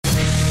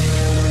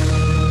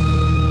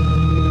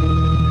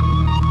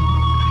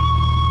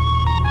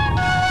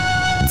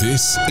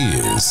This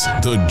is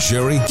the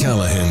Gerry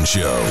Callahan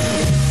Show.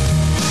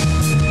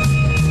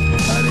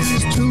 It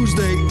is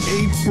Tuesday,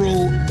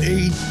 April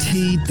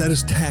 18th. That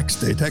is tax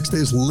day. Tax day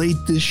is late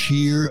this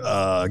year.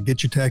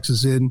 Get your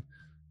taxes in.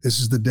 This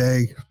is the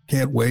day.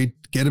 Can't wait.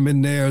 Get them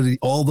in there.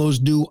 All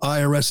those new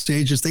IRS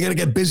agents, they got to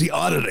get busy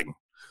auditing.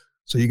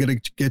 So you got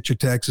to get your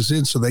taxes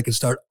in so they can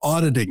start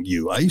auditing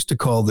you. I used to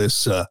call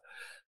this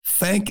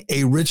Thank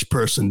a Rich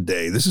Person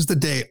Day. This is the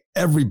day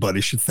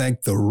everybody should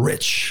thank the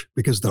rich,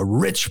 because the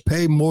rich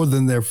pay more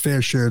than their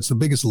fair share. It's the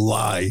biggest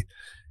lie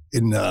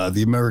in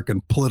the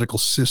American political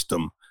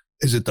system,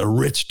 is that the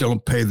rich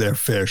don't pay their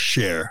fair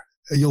share.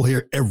 You'll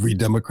hear every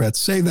Democrat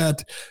say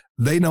that.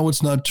 They know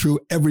it's not true.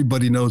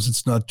 Everybody knows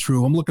it's not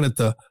true. I'm looking at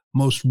the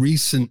most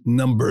recent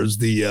numbers.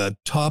 The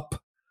top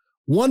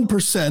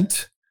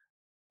 1%,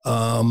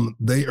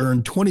 they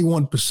earn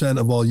 21%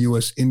 of all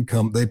U.S.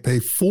 income. They pay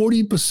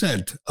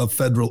 40% of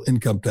federal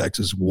income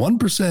taxes.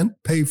 1%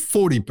 pay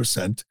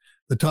 40%.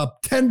 The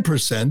top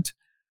 10%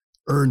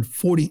 earn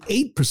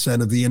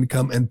 48% of the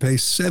income and pay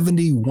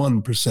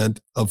 71%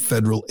 of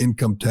federal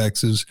income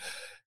taxes.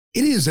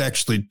 It is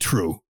actually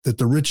true that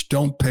the rich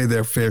don't pay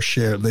their fair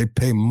share. They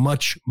pay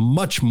much,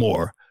 much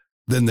more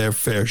than their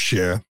fair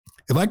share.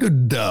 If I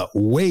could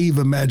wave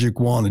a magic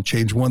wand and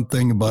change one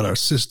thing about our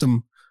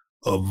system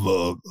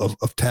of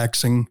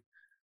taxing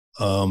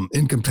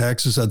income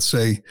taxes, I'd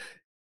say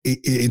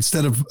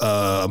instead of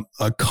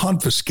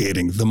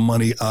confiscating the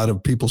money out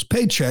of people's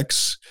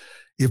paychecks,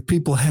 if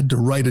people had to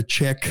write a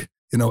check,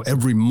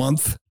 every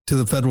month to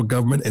the federal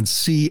government and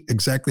see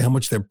exactly how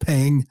much they're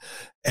paying,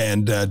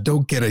 and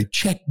don't get a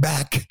check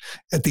back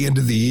at the end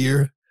of the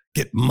year,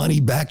 get money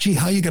back. Gee,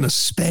 how are you going to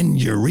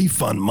spend your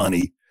refund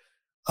money?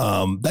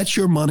 That's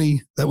your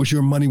money. That was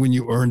your money when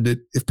you earned it.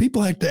 If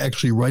people had to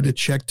actually write a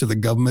check to the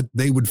government,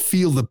 they would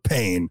feel the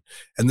pain,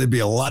 and there'd be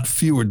a lot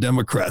fewer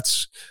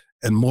Democrats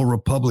and more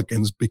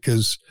Republicans,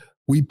 because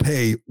we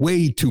pay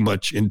way too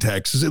much in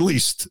taxes. At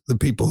least the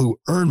people who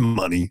earn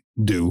money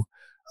do.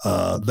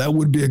 That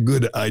would be a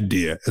good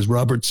idea. As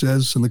Robert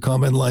says in the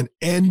comment line,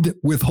 end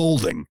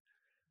withholding.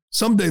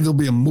 Someday there'll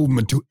be a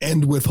movement to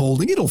end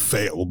withholding. It'll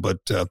fail, but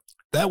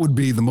that would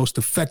be the most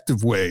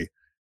effective way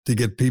to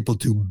get people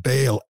to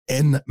bail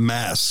en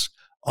masse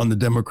on the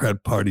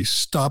Democrat Party.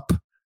 Stop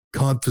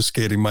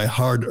confiscating my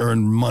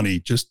hard-earned money.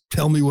 Just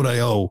tell me what I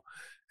owe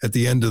at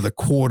the end of the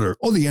quarter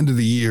or the end of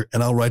the year,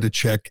 and I'll write a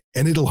check,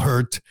 and it'll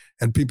hurt,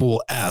 and people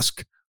will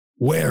ask,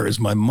 where is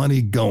my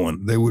money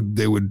going? They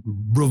would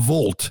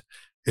revolt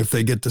if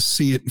they get to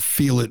see it and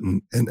feel it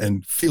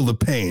and feel the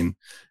pain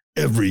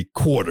every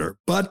quarter.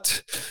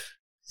 But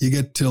you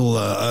get till,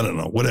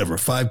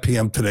 5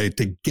 p.m. today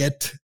to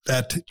get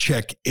that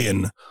check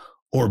in,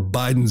 or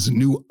Biden's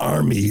new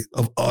army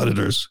of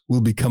auditors will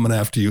be coming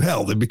after you.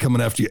 Hell, they'll be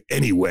coming after you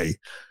anyway.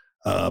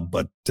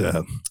 But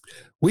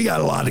we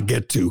got a lot to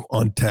get to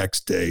on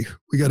tax day.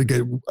 We got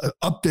to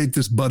update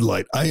this Bud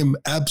Light. I am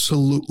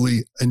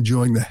absolutely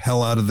enjoying the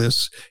hell out of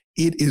this.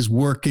 It is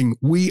working.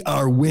 We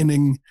are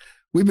winning.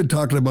 We've been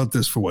talking about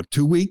this for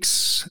 2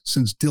 weeks,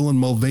 since Dylan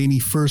Mulvaney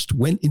first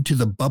went into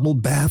the bubble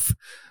bath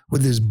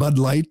with his Bud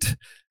Light.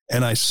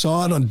 And I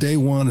saw it on day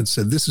one and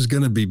said, this is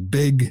going to be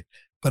big.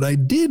 But I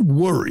did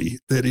worry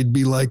that it'd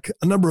be like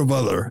a number of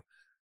other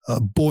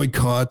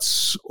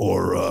boycotts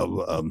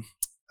or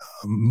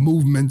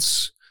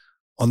movements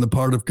on the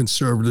part of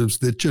conservatives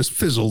that just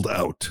fizzled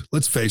out.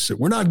 Let's face it,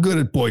 we're not good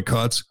at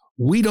boycotts.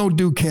 We don't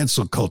do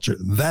cancel culture.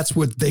 That's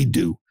what they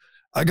do.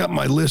 I got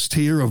my list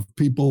here of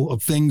people,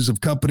 of things,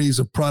 of companies,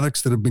 of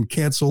products that have been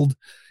canceled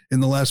in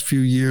the last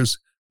few years.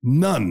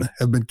 None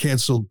have been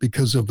canceled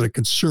because of a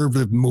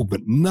conservative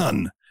movement.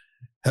 None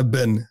have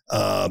been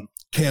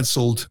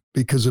canceled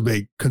because of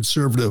a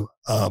conservative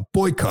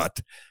boycott.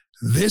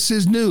 This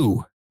is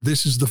new.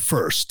 This is the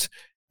first,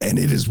 and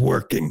it is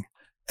working.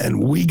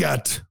 And we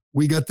got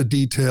the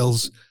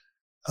details,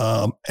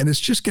 and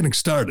it's just getting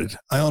started.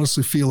 I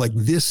honestly feel like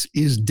this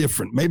is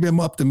different. Maybe I'm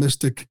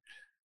optimistic.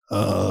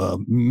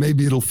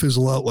 Maybe it'll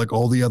fizzle out like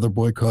all the other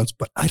boycotts,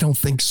 but I don't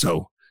think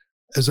so.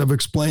 As I've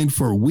explained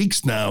for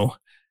weeks now,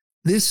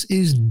 this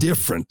is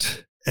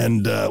different.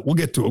 And we'll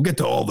get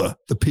to all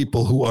the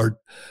people who are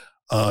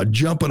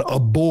jumping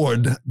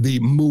aboard the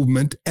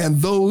movement,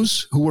 and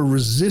those who are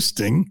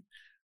resisting.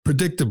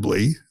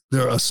 Predictably,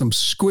 there are some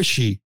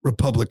squishy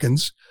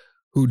Republicans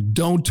who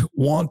don't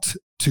want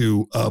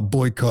to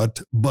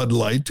boycott Bud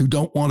Light, who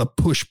don't want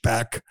to push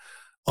back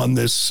on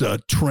this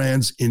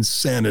trans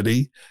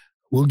insanity.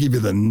 We'll give you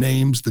the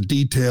names, the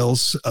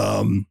details.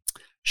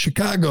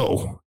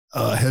 Chicago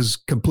has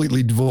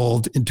completely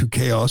devolved into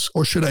chaos,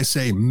 or should I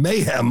say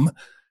mayhem.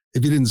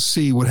 If you didn't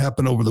see what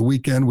happened over the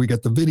weekend, we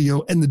got the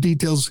video and the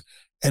details.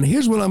 And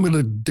here's what I'm going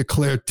to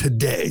declare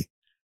today.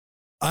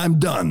 I'm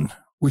done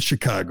with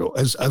Chicago.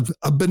 As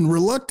I've been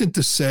reluctant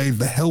to say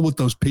the hell with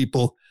those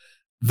people.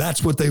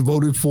 That's what they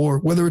voted for,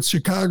 whether it's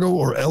Chicago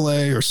or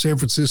LA or San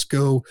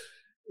Francisco.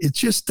 It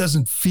just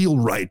doesn't feel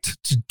right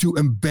to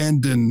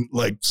abandon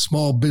like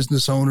small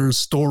business owners,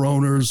 store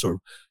owners, or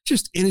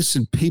just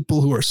innocent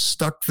people who are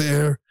stuck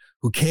there,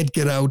 who can't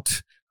get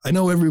out. I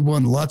know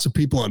lots of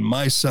people on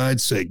my side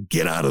say,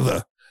 get out of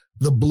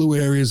the blue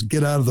areas,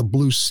 get out of the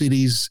blue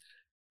cities.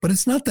 But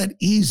it's not that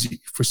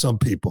easy for some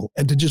people.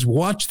 And to just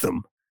watch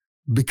them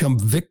become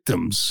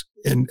victims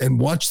and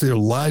watch their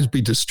lives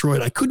be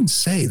destroyed, I couldn't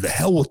say the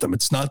hell with them.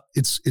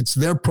 It's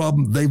their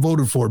problem. They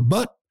voted for it.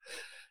 But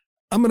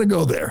I'm going to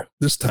go there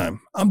this time.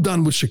 I'm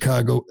done with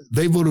Chicago.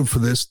 They voted for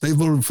this. They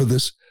voted for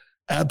this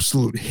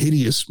absolute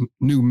hideous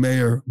new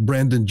mayor,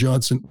 Brandon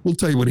Johnson. We'll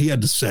tell you what he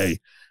had to say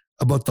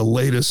about the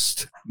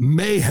latest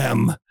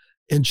mayhem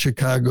in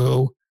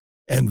Chicago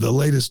and the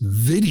latest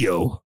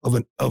video of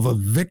a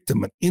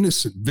victim, an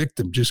innocent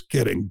victim, just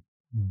getting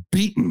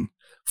beaten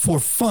for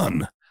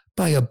fun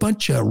by a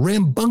bunch of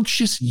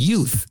rambunctious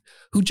youth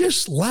who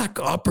just lack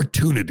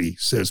opportunity,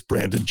 says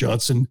Brandon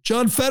Johnson.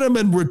 John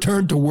Fetterman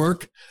returned to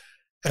work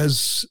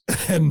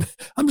and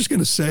I'm just going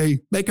to say,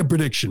 make a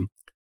prediction.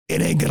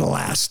 It ain't going to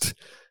last.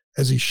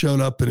 As he showed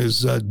up in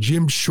his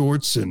gym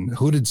shorts and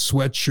hooded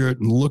sweatshirt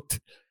and looked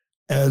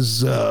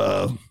as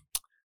out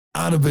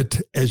of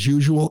it as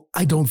usual,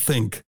 I don't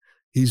think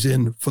he's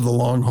in for the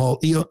long haul.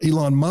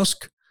 Elon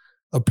Musk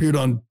appeared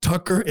on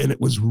Tucker, and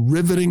it was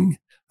riveting.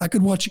 I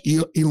could watch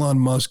Elon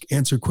Musk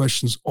answer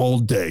questions all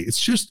day.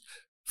 It's just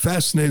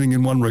fascinating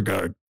in one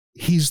regard.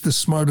 He's the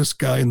smartest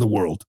guy in the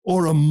world,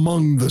 or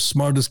among the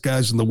smartest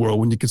guys in the world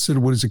when you consider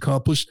what he's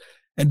accomplished.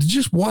 And to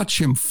just watch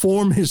him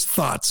form his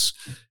thoughts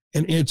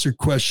and answer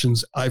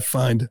questions, I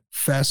find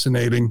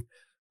fascinating.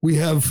 We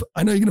have,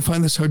 I know you're going to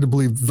find this hard to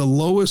believe, the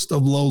lowest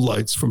of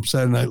lowlights from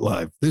Saturday Night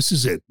Live. This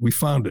is it. We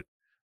found it.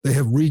 They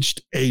have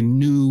reached a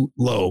new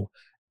low.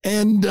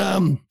 And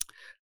I'm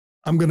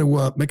going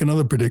to make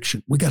another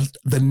prediction. We got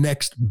the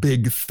next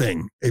big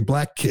thing. A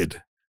black kid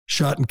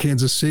shot in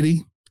Kansas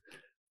City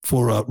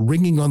for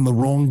ringing on the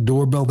wrong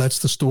doorbell. That's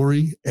the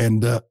story.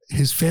 And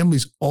his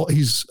family's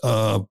he's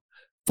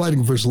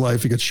fighting for his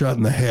life. He got shot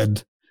in the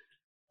head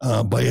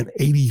by an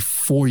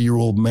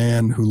 84-year-old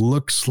man who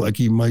looks like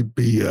he might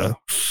be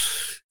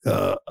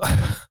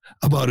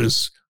about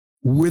as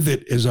with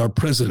it as our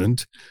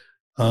president.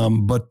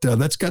 But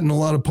that's gotten a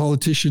lot of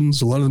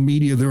politicians, a lot of the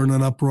media, they're in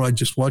an uproar. I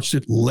just watched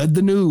it, led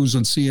the news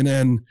on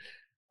CNN.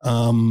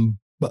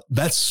 But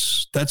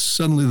that's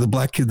suddenly the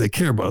black kid they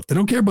care about. They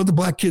don't care about the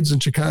black kids in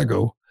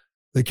Chicago.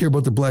 They care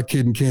about the black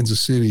kid in Kansas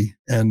City.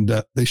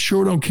 And they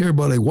sure don't care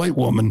about a white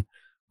woman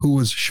who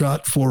was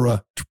shot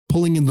for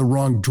pulling in the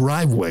wrong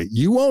driveway.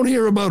 You won't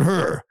hear about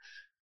her.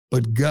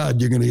 But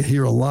God, you're going to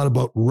hear a lot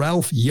about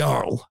Ralph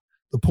Yarl,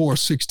 the poor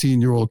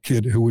 16-year-old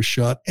kid who was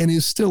shot and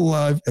is still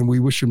alive, and we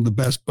wish him the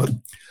best. But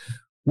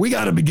we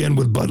got to begin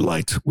with Bud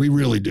Light. We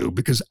really do,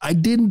 because I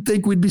didn't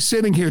think we'd be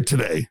sitting here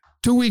today,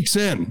 2 weeks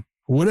in,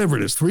 whatever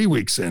it is, 3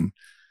 weeks in,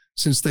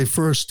 since they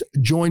first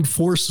joined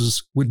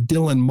forces with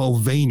Dylan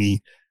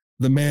Mulvaney,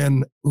 the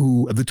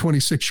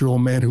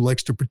 26-year-old man who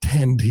likes to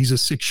pretend he's a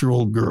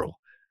 6-year-old girl,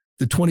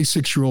 the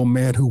 26-year-old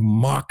man who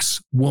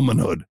mocks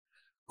womanhood,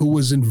 who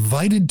was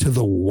invited to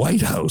the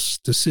White House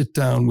to sit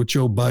down with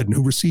Joe Biden,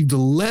 who received a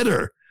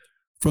letter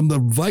from the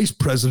vice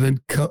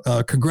president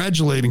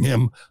congratulating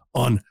him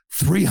on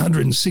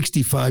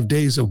 365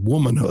 days of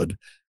womanhood.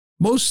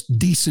 Most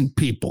decent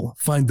people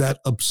find that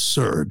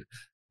absurd,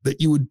 that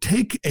you would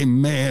take a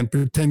man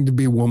pretending to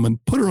be a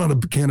woman, put her on a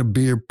can of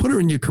beer, put her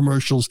in your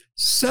commercials,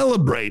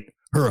 celebrate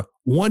her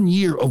 1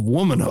 year of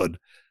womanhood.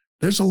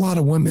 There's a lot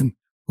of women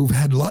who've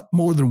had a lot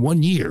more than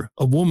 1 year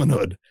of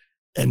womanhood,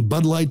 and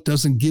Bud Light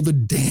doesn't give a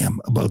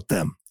damn about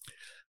them.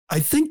 I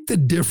think the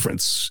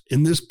difference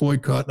in this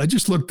boycott, I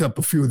just looked up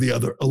a few of the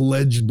other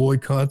alleged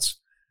boycotts.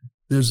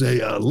 There's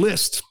a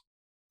list,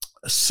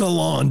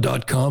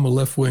 Salon.com, a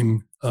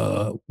left-wing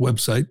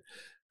website,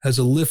 has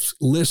a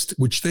list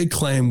which they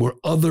claim were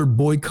other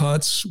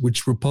boycotts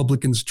which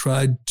Republicans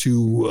tried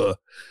to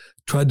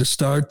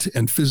start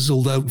and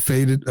fizzled out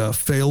and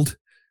failed.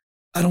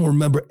 I don't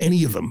remember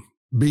any of them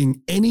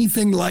being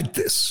anything like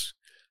this.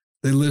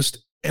 They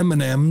list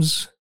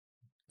M&Ms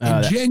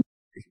in January.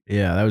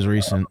 Yeah, that was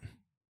recent.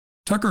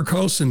 Tucker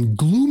Carlson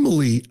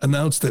gloomily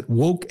announced that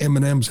woke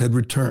M&Ms had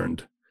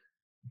returned.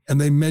 And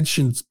they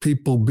mentioned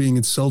people being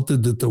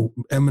insulted that the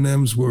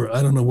M&Ms were,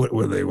 I don't know what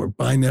were they, were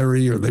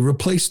binary, or they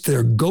replaced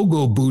their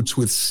go-go boots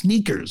with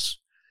sneakers.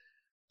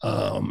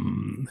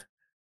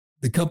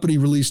 The company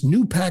released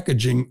new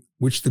packaging,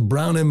 which the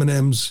brown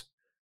M&Ms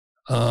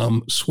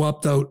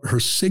swapped out her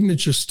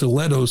signature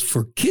stilettos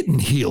for kitten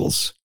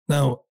heels.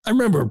 Now, I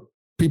remember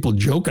people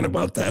joking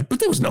about that, but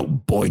there was no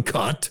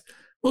boycott.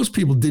 Most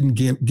people didn't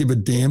give a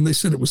damn. They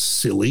said it was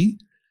silly.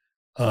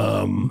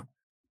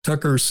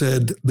 Tucker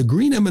said the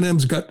green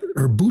M&Ms got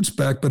her boots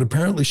back, but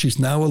apparently she's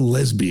now a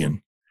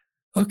lesbian.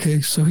 Okay,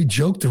 so he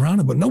joked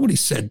around about it. Nobody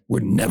said we're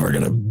never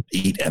going to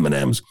eat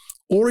M&Ms.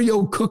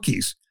 Oreo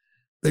cookies.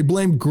 They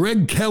blamed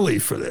Greg Kelly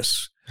for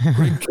this.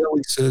 Greg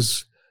Kelly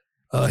says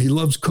he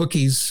loves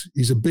cookies.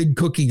 He's a big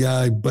cookie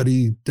guy, but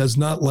he does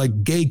not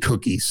like gay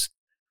cookies.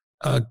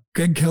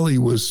 Greg Kelly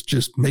was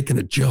just making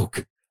a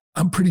joke.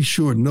 I'm pretty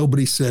sure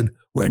nobody said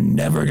we're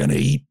never going to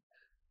eat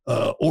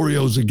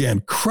Oreos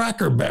again.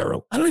 Cracker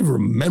Barrel. I don't even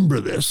remember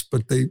this,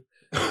 but they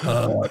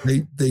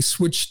They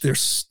switched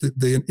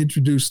they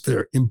introduced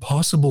their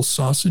Impossible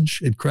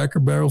sausage at Cracker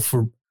Barrel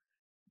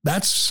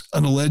that's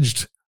an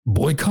alleged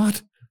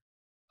boycott.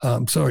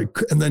 Sorry.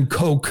 And then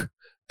Coke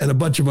and a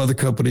bunch of other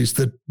companies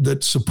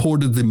that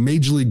supported the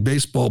Major League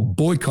Baseball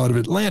boycott of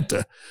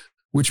Atlanta,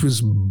 which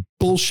was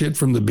bullshit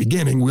from the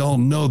beginning. We all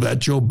know that.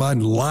 Joe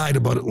Biden lied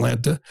about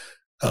Atlanta.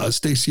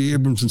 Stacey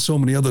Abrams and so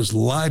many others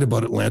lied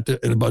about Atlanta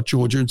and about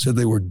Georgia and said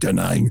they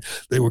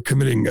were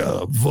committing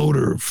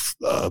voter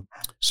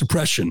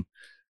suppression,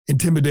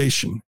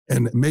 intimidation,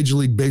 and Major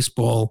League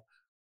Baseball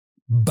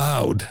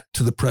bowed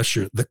to the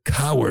pressure. The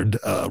coward,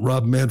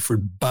 Rob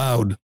Manfred,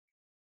 bowed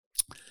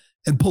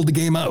and pulled the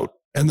game out.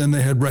 And then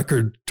they had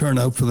record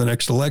turnout for the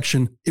next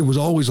election. It was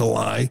always a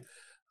lie.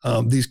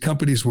 These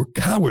companies were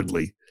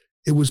cowardly.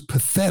 It was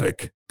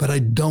pathetic, but I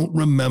don't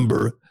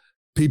remember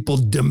people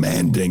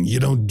demanding you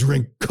don't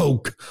drink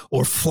Coke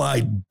or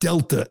fly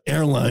Delta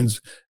Airlines.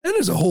 And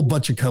there's a whole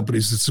bunch of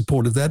companies that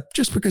supported that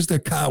just because they're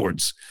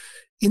cowards.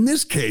 In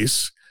this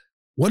case,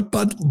 what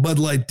Bud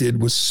Light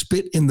did was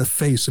spit in the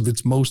face of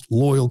its most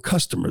loyal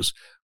customers.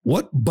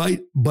 What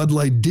Bud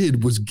Light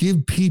did was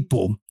give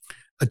people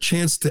a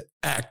chance to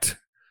act,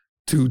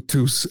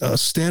 to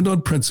stand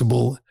on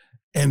principle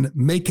and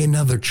make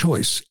another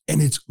choice.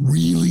 And it's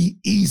really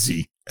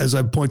easy, as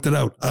I've pointed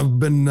out. I've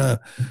been, for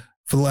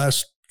the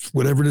last,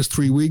 whatever it is,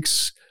 3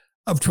 weeks,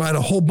 I've tried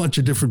a whole bunch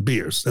of different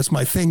beers. That's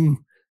my thing.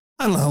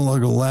 I don't know how long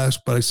it'll last,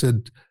 but I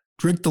said,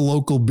 drink the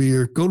local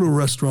beer, go to a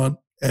restaurant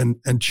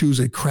and choose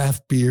a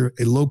craft beer,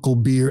 a local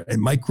beer, a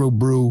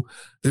microbrew.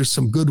 There's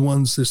some good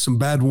ones, there's some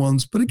bad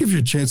ones, but it gives you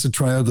a chance to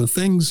try other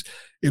things.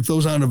 If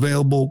those aren't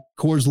available,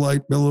 Coors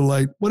Light, Miller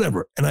Lite,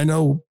 whatever. And I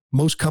know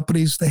most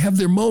companies, they have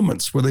their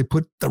moments where they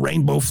put the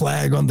rainbow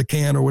flag on the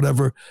can or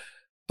whatever,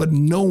 but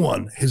no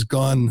one has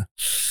gone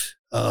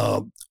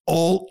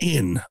all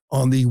in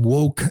on the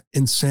woke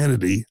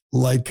insanity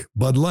like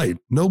Bud Light.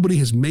 Nobody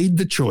has made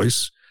the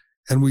choice,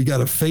 and we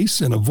got a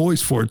face and a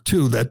voice for it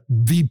too. That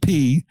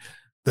VP,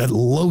 that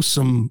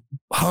loathsome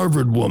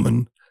Harvard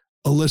woman,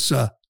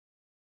 Alyssa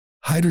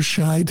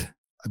Heiderscheid,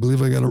 I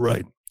believe I got it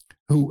right,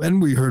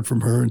 and we heard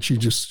from her, and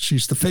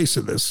she's the face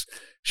of this.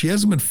 She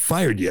hasn't been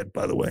fired yet,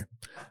 by the way.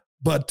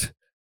 But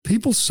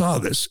people saw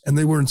this and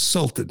they were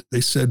insulted.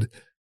 They said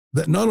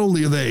that not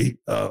only are they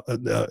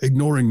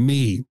ignoring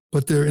me,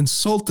 but they're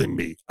insulting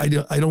me. I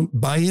don't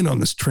buy in on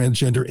this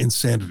transgender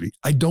insanity.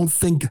 I don't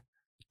think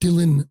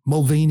Dylan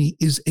Mulvaney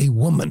is a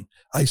woman.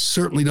 I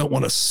certainly don't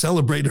want to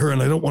celebrate her,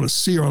 and I don't want to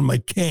see her on my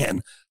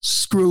can.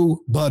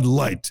 Screw Bud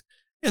Light.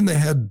 And they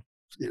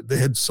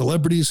had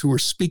celebrities who were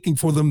speaking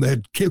for them.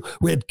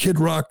 We had Kid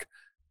Rock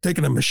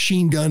taking a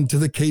machine gun to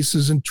the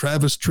cases, and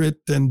Travis Tritt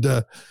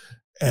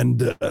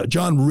and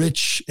John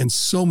Rich and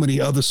so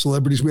many other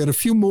celebrities. We had a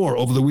few more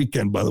over the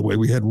weekend, by the way.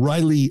 We had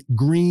Riley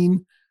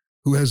Green,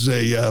 who has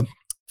a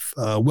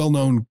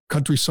well-known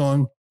country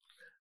song,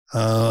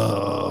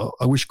 I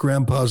Wish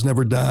Grandpa's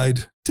Never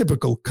Died.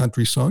 Typical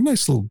country song,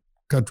 nice little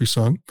country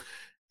song.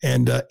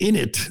 And in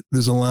it,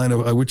 there's a line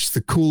of, I wish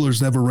the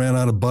coolers never ran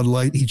out of Bud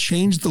Light. He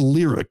changed the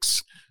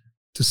lyrics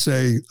to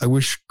say, I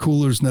wish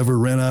coolers never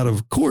ran out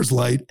of Coors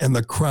Light, and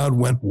the crowd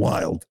went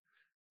wild.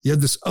 You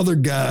had this other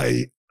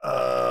guy,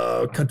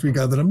 country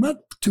guy that I'm not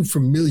too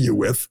familiar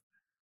with,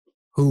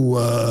 who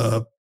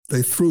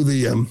they threw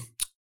the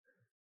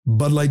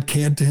Bud Light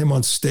can to him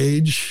on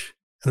stage,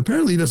 and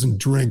apparently he doesn't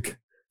drink.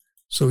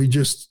 So he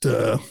just,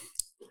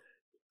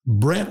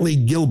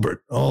 Brantley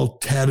Gilbert, all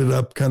tatted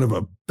up, kind of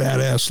a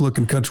badass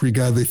looking country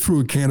guy. They threw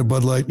a can of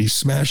Bud Light and he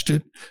smashed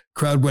it.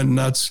 Crowd went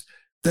nuts.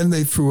 Then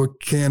they threw a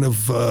can of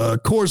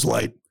Coors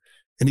Light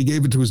and he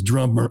gave it to his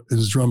drummer.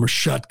 His drummer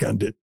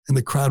shotgunned it and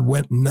the crowd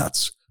went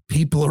nuts.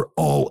 People are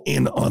all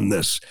in on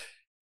this.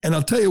 And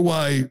I'll tell you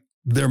why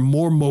they're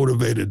more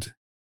motivated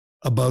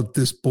about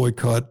this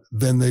boycott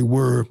than they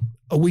were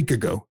a week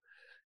ago,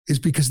 is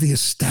because the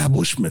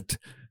establishment,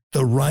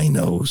 the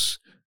rhinos,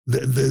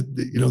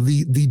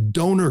 the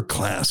donor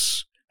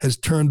class has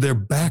turned their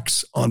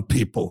backs on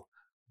people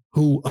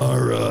who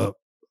are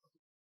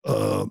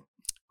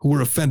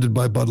offended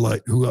by Bud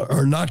Light, who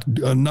are not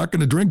going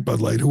to drink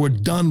Bud Light, who are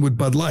done with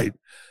Bud Light.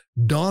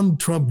 Donald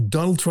Trump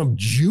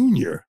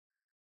Jr.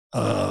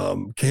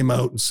 Came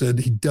out and said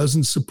he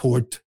doesn't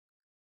support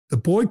the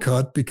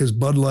boycott because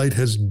Bud Light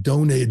has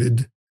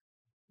donated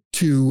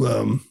to,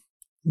 let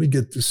me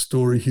get this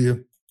story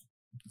here,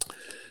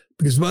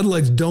 because Bud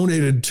Light's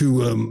donated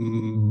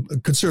to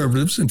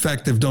conservatives. In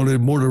fact, they've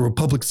donated more to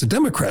Republicans than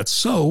Democrats.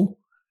 So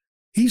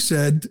he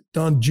said,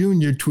 Don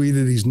Jr.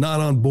 tweeted, he's not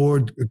on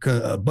board.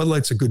 Bud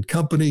Light's a good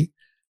company.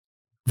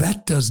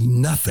 That does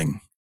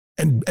nothing.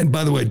 And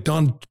by the way,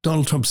 Donald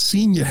Trump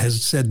Sr.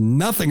 has said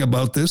nothing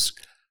about this,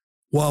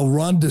 while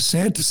Ron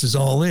DeSantis is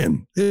all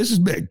in. This is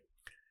big.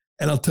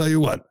 And I'll tell you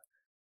what,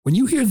 when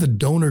you hear the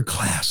donor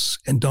class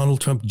and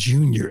Donald Trump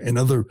Jr. and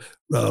other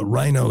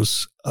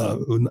rhinos, I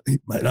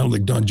don't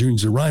think Don Jr.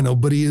 is a rhino,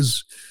 but he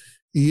is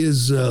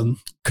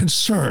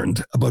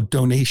concerned about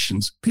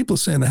donations. People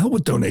saying, the hell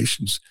with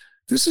donations.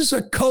 This is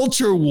a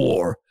culture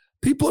war.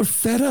 People are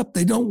fed up.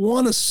 They don't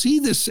want to see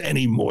this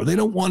anymore. They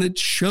don't want it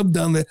shoved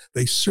down there.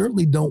 They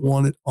certainly don't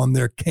want it on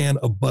their can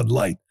of Bud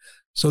Light.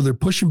 So they're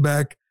pushing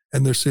back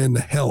and they're saying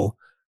to hell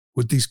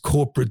with these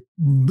corporate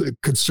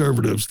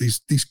conservatives,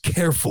 these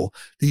careful,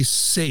 these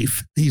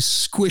safe, these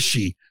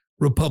squishy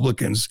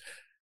Republicans.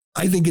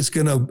 I think it's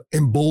going to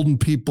embolden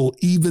people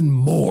even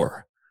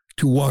more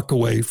to walk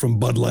away from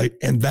Bud Light.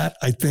 And that,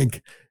 I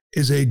think,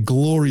 is a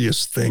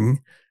glorious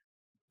thing.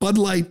 Bud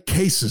Light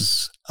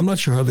cases, I'm not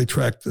sure how they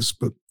track this,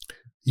 but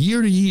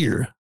year to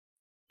year,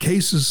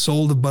 cases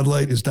sold of Bud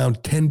Light is down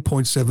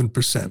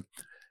 10.7%.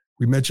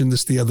 We mentioned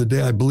this the other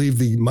day. I believe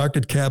the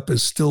market cap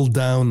is still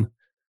down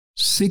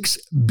 $6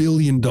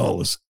 billion.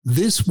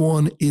 This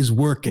one is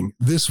working.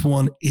 This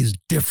one is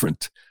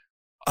different.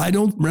 I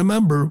don't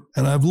remember,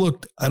 and I've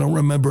looked, I don't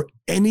remember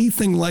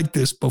anything like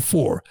this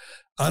before.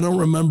 I don't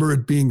remember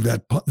it being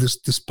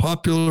this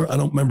popular. I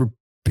don't remember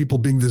people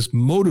being this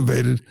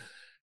motivated.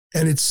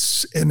 And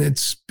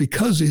it's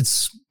because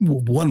it's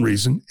one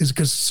reason is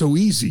because it's so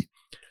easy.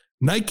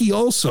 Nike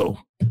also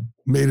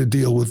made a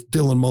deal with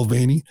Dylan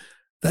Mulvaney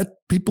that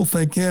people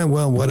think, yeah,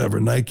 well, whatever.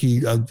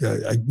 Nike, I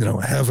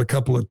have a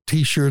couple of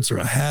T-shirts or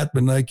a hat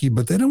with Nike,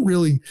 but they don't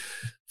really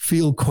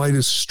feel quite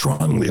as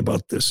strongly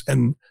about this.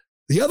 And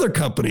the other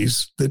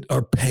companies that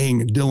are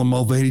paying Dylan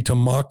Mulvaney to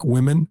mock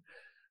women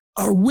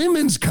are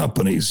women's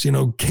companies.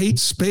 Kate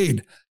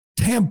Spade,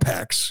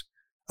 Tampax.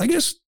 I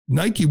guess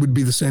Nike would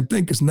be the same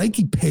thing because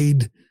Nike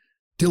paid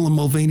Dylan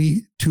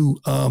Mulvaney to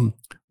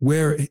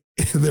wear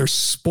their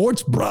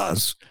sports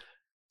bras.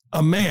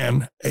 A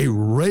man, a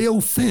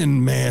rail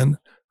thin man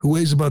who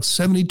weighs about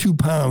 72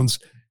 pounds,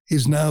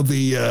 is now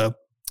the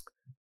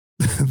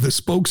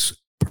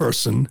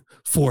spokesperson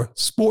for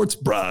sports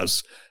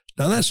bras.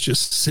 Now that's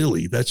just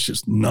silly. That's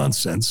just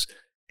nonsense.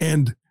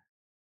 And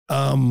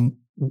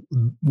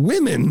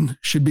women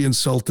should be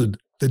insulted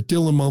that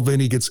Dylan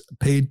Mulvaney gets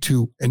paid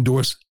to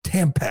endorse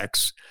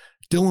Tampax.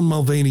 Dylan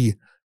Mulvaney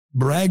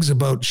brags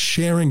about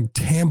sharing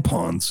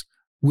tampons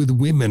with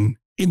women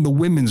in the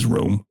women's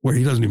room where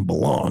he doesn't even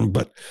belong,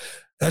 but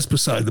that's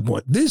beside the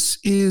point. This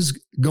is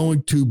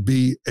going to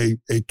be a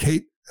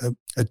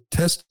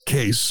test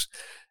case,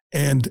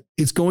 and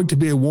it's going to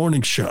be a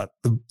warning shot.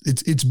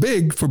 It's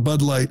big for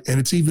Bud Light, and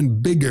it's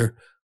even bigger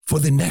for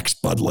the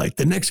next Bud Light,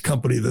 the next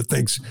company that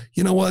thinks,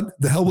 you know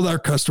what, the hell with our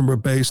customer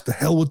base, the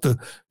hell with the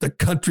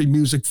country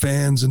music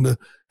fans, and the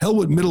hell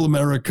with middle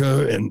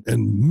America and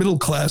middle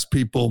class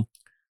people.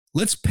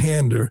 Let's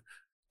pander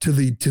to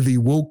the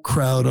woke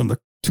crowd on the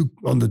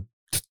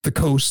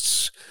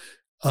coasts,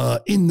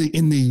 in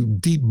the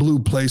deep blue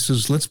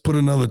places. Let's put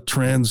another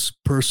trans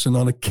person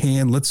on a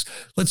can. Let's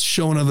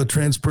show another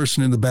trans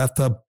person in the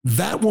bathtub.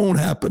 That won't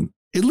happen,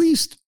 at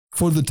least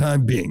for the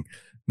time being.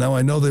 Now,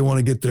 I know they want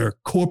to get their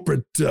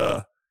corporate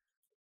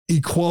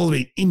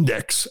equality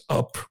index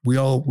up.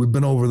 We've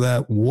been over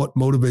that. What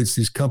motivates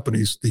these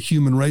companies? The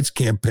Human Rights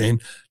Campaign,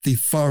 the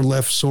far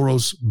left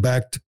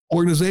Soros-backed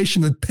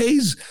organization that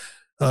pays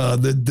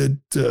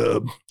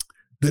that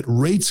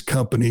rates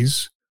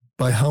companies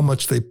by how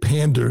much they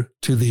pander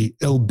to the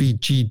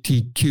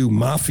LGBTQ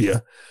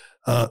mafia.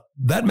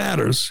 That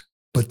matters,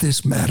 but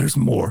this matters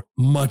more,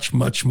 much,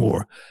 much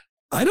more.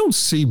 I don't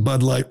see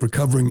Bud Light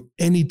recovering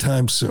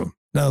anytime soon.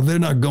 Now, they're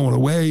not going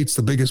away. It's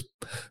the biggest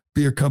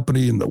beer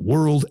company in the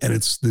world, and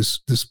it's this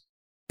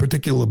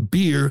particular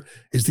beer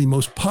is the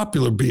most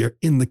popular beer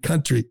in the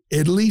country.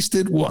 At least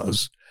it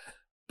was.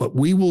 But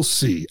we will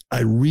see.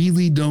 I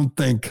really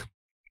think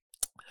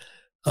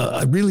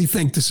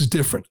this is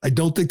different. I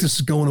don't think this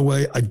is going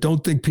away. I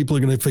don't think people are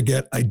going to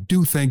forget. I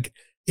do think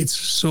it's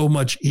so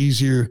much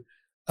easier.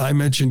 I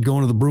mentioned going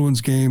to the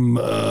Bruins game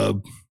a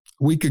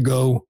week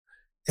ago,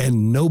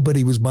 and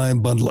nobody was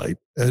buying Bud Light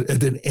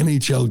at an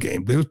NHL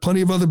game. There was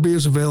plenty of other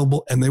beers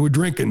available, and they were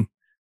drinking.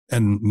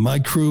 And my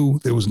crew,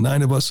 there was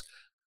nine of us,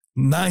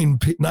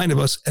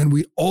 and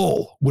we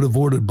all would have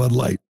ordered Bud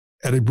Light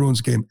at a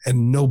Bruins game,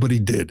 and nobody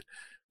did.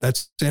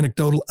 That's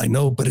anecdotal, I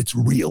know, but it's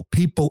real.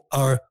 People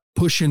are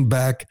pushing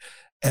back,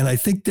 and I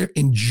think they're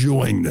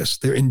enjoying this.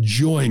 They're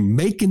enjoying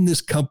making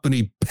this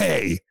company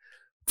pay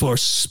for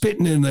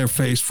spitting in their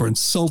face, for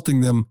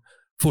insulting them,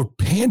 for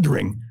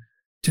pandering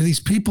to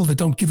these people that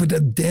don't give a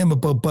damn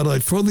about Bud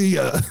Light. For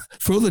the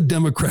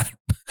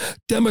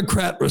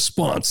Democrat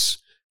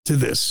response to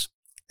this.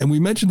 And we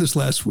mentioned this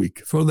last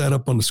week. Throw that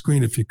up on the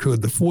screen if you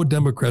could. The four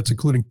Democrats,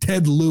 including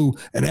Ted Lieu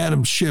and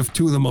Adam Schiff,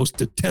 two of the most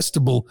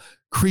detestable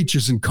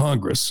creatures in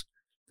Congress,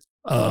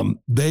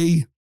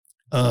 they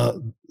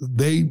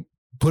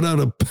put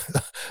out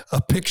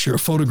a picture, a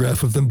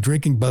photograph of them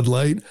drinking Bud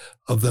Light,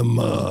 of them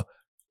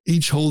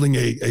each holding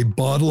a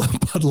bottle of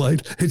Bud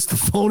Light. It's the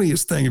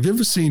phoniest thing. Have you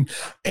ever seen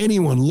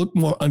anyone look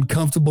more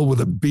uncomfortable with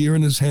a beer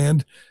in his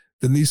hand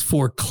than these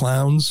four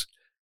clowns?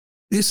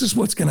 This is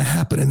what's going to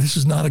happen, and this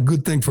is not a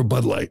good thing for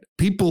Bud Light.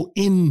 People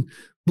in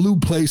blue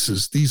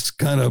places, these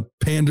kind of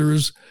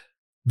panders,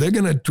 they're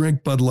going to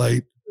drink Bud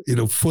Light,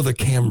 for the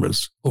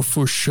cameras or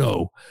for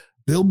show.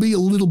 There'll be a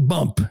little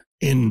bump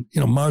in,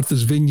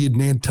 Martha's Vineyard,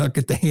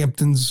 Nantucket, the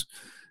Hamptons,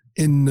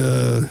 in,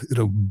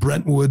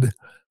 Brentwood.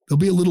 There'll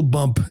be a little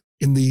bump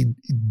in the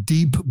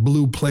deep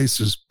blue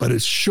places, but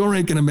it sure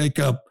ain't going to make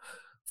up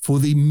for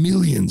the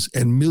millions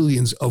and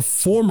millions of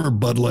former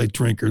Bud Light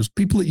drinkers,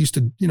 people that used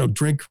to,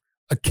 drink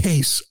a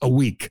case a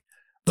week.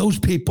 Those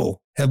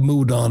people have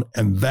moved on,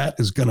 and that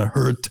is going to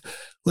hurt.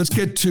 Let's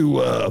get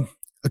to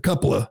a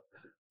couple of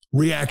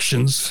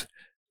reactions.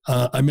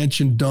 I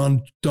mentioned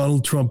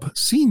Donald Trump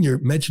Sr.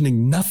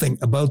 mentioning nothing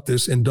about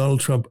this, and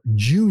Donald Trump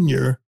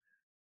Jr.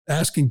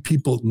 asking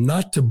people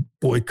not to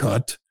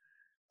boycott.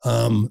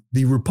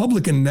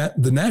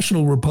 The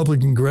National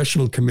Republican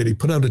Congressional Committee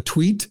put out a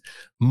tweet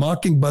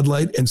mocking Bud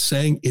Light and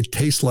saying it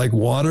tastes like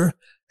water,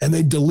 and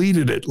they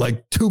deleted it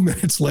like 2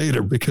 minutes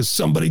later because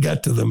somebody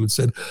got to them and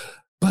said,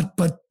 but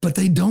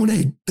they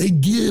donate, they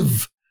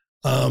give.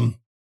 Don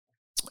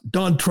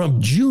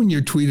Trump Jr.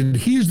 tweeted,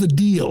 here's the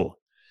deal.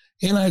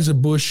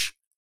 Anheuser-Busch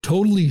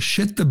totally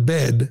shit the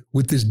bed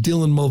with this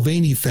Dylan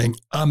Mulvaney thing.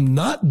 I'm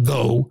not,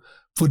 though,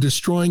 for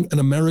destroying an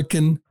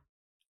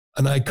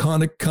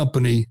iconic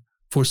company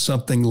for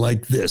something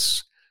like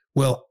this.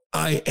 Well,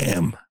 I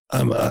am.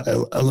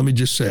 Let me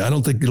just say, I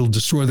don't think it'll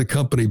destroy the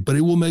company, but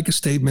it will make a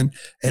statement,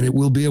 and it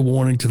will be a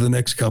warning to the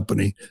next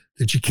company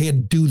that you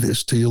can't do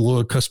this to your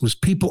loyal customers.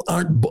 People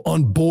aren't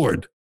on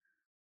board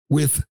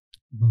with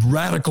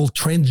radical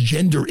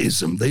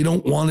transgenderism. They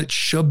don't want it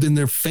shoved in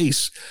their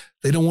face.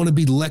 They don't want to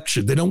be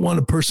lectured. They don't want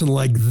a person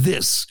like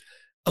this,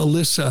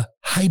 Alyssa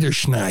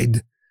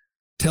Heiderschneid,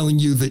 telling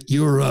you that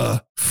you're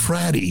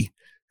fratty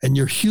and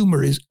your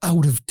humor is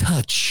out of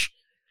touch.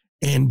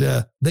 And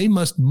they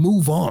must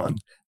move on.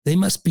 They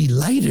must be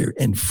lighter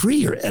and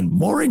freer and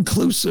more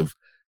inclusive.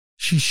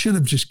 She should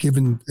have just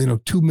given,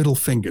 2 middle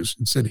fingers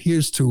and said,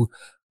 here's to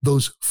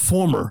those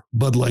former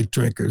Bud Light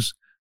drinkers,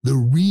 the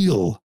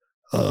real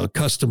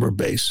customer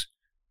base.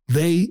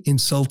 They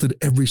insulted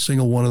every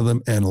single one of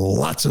them, and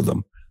lots of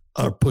them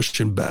are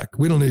pushing back.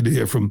 We don't need to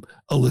hear from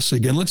Alyssa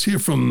again. Let's hear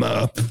from,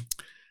 I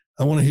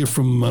want to hear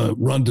from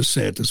Ron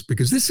DeSantis,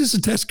 because this is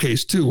a test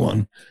case too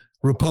on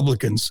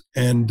Republicans.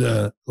 And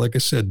like I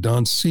said,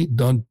 Donald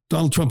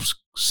Trump's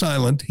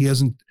silent.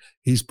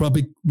 He's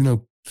probably,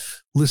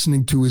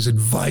 listening to his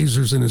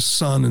advisors and his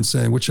son and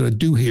saying, what should I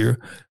do here?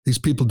 These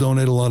people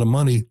donate a lot of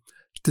money.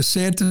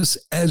 DeSantis,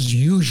 as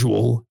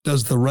usual,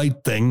 does the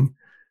right thing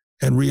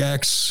and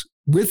reacts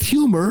with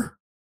humor.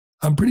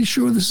 I'm pretty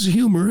sure this is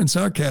humor and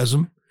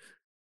sarcasm.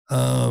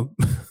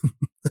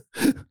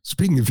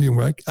 Speaking of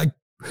humor, I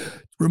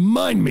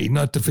remind me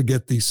not to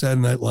forget the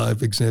Saturday Night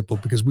Live example,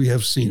 because we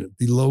have seen it,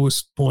 the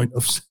lowest point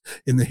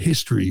in the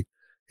history,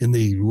 in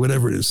the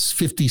whatever it is,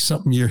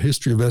 50-something year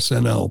history of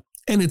SNL.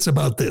 And it's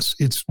about this.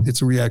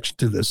 It's a reaction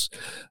to this.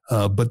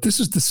 But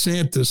this is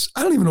DeSantis.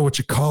 I don't even know what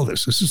you call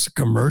this. This is a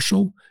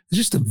commercial. It's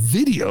just a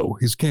video.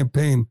 His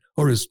campaign,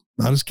 or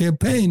not his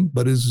campaign,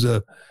 but his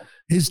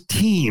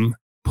team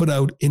put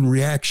out in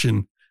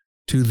reaction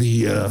to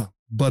the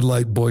Bud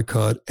Light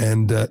boycott.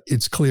 And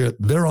it's clear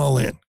they're all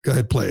in. Go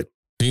ahead, play it.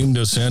 Team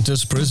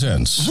DeSantis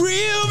presents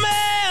Real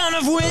Man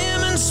of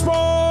Women's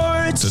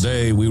Sports.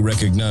 Today, we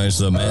recognize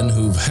the men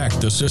who've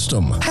hacked the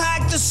system.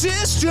 Hack the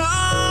system.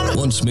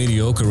 Once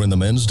mediocre in the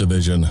men's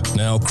division,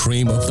 now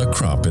cream of the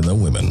crop in the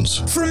women's.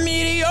 From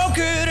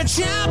mediocre to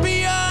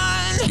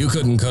champion. You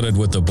couldn't cut it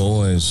with the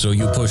boys, so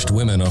you pushed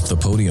women off the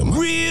podium.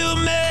 Real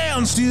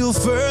man, still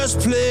first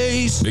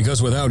place.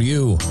 Because without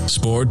you,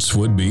 sports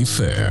would be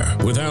fair.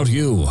 Without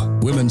you,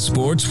 women's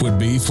sports would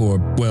be for,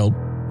 well,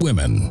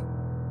 women.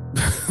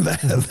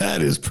 That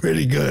is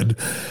pretty good.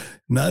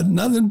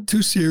 Nothing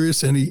too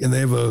serious. And they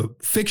have a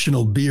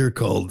fictional beer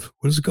called,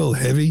 what is it called?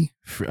 Heavy?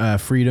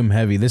 Freedom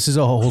Heavy. This is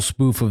a whole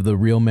spoof of the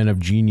Real Men of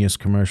Genius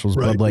commercials.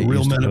 Right, Bud Light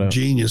Real Men of out.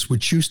 Genius,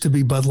 which used to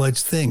be Bud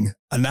Light's thing.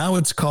 And now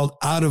it's called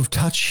Out of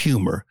Touch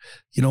Humor.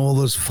 You know, all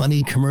those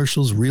funny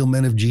commercials, Real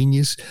Men of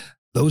Genius,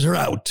 those are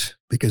out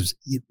because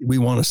we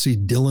want to see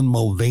Dylan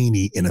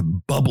Mulvaney in a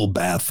bubble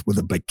bath with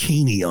a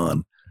bikini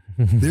on.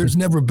 There's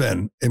never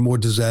been a more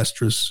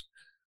disastrous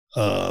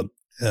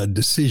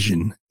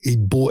decision.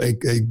 And by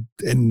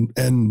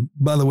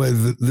the way,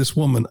 this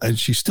woman, and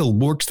she still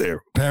works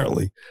there,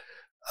 apparently.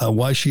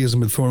 Why she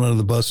hasn't been thrown under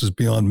the bus is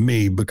beyond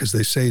me, because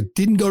they say it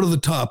didn't go to the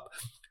top.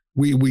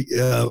 I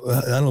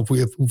don't know if we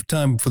have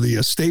time for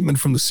the statement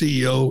from the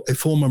CEO, a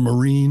former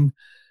Marine,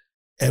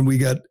 and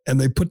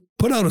they put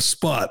out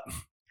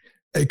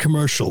a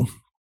commercial.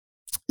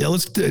 Yeah,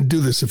 let's do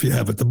this if you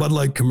have it. The Bud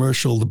Light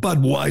commercial, the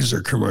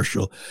Budweiser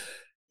commercial.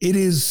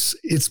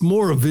 It's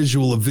more a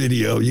visual, a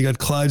video. You got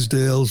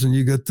Clydesdales and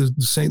you got the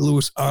St.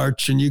 Louis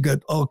Arch and you got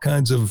all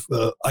kinds of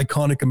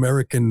iconic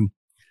American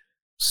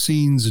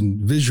scenes and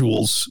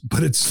visuals,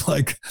 but it's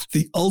like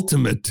the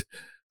ultimate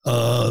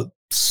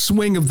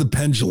swing of the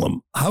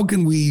pendulum. How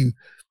can we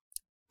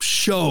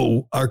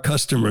show our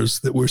customers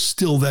that we're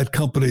still that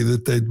company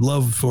that they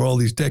loved for all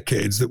these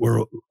decades, that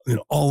we're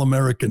all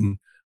American,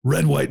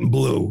 red, white, and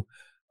blue?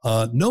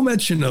 No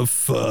mention of,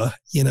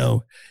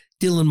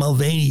 Dylan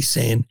Mulvaney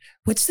saying,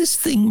 what's this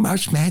thing,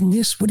 March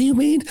Madness? What do you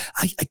mean?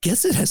 I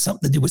guess it has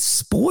something to do with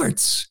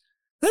sports.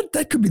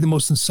 That could be the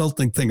most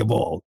insulting thing of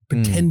all,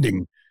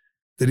 pretending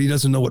that he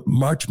doesn't know what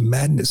March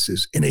Madness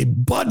is in a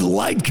Bud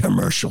Light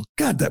commercial.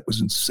 God, that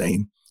was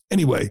insane.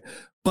 Anyway,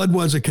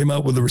 Budweiser came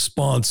out with a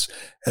response,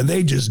 and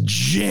they just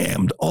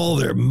jammed all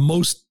their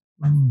most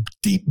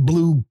deep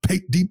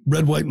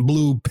red, white, and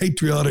blue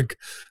patriotic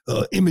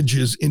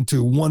images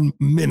into 1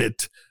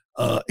 minute,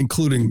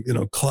 including,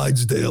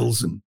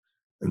 Clydesdales and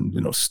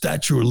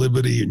Statue of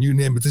Liberty, and you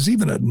name it. There's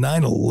even a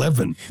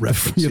 9/11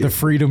 reference. The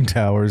Freedom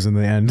Towers in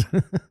the end.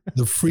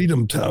 The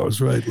Freedom Towers,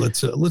 right?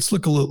 Let's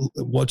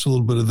watch a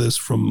little bit of this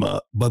from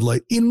Bud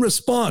Light in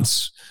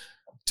response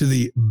to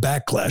the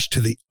backlash, to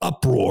the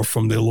uproar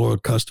from their loyal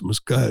customers.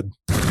 Go ahead.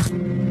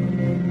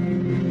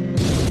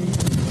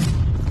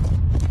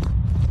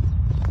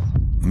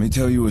 Let me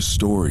tell you a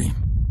story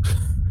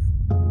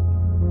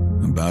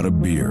about a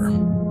beer.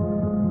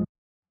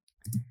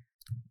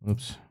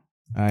 Oops.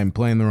 I'm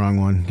playing the wrong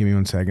one. Give me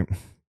 1 second.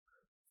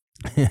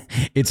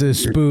 It's a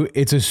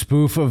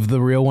spoof of the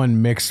real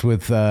one mixed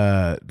with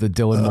the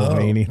Dylan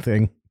Mulvaney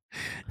thing.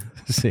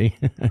 See,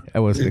 I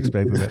wasn't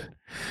expecting that.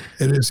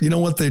 It is. You know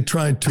what? They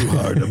tried too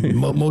hard.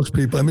 Most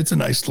people, it's a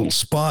nice little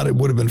spot. It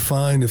would have been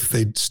fine if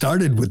they'd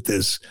started with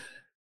this,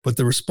 but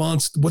the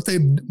response, what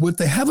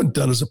they haven't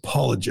done is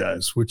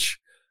apologize, which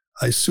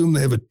I assume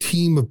they have a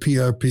team of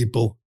PR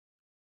people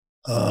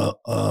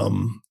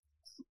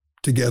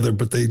together,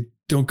 but they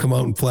don't come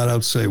out and flat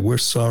out say, we're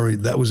sorry,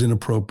 that was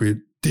inappropriate,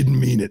 didn't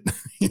mean it.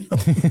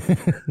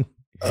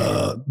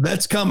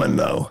 That's coming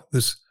though.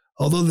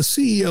 Although the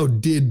CEO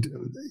did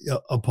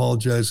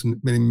apologize and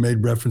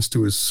made reference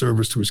to his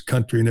service to his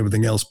country and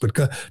everything else, but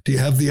do you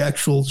have the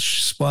actual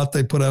spot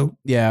they put out?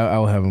 Yeah,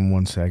 I'll have him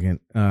 1 second.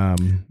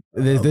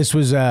 This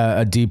was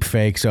a deep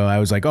fake, so I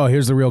was like, oh,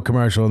 here's the real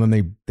commercial, and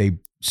then they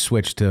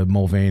switched to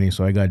Mulvaney,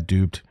 so I got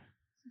duped.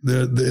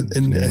 I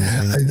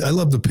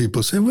love the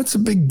people say, what's the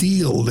big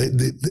deal?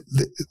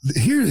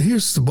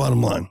 Here's the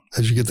bottom line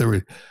as you get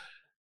there.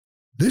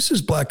 This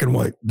is black and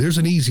white. There's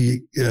an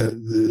easy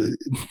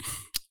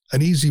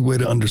way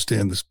to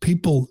understand this.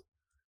 People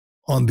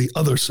on the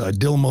other side,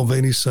 Dylan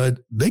Mulvaney's side,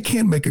 they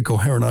can't make a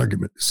coherent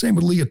argument. Same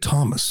with Leah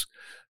Thomas.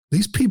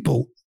 These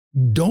people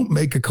don't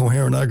make a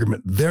coherent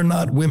argument. They're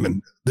not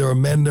women. There are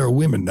men, there are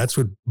women. That's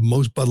what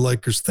most Bud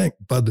Light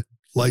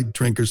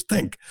drinkers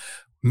think.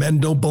 Men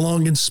don't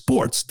belong in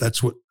sports.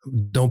 That's what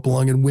don't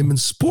belong in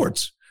women's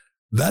sports.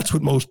 That's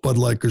what most Bud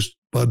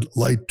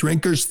Light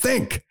drinkers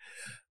think.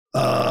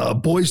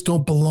 Boys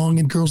don't belong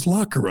in girls'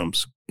 locker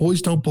rooms.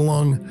 Boys don't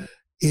belong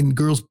in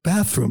girls'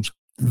 bathrooms.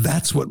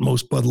 That's what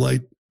most Bud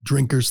Light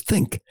drinkers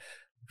think.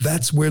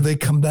 That's where they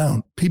come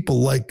down.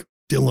 People like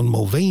Dylan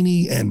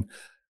Mulvaney and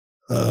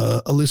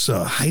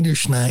Alyssa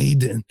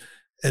Heiderschneid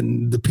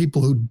and the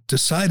people who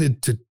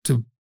decided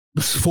to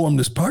form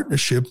this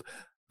partnership,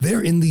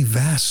 they're in the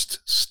vast,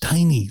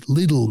 tiny,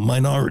 little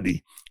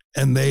minority,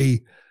 and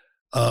they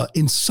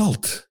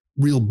insult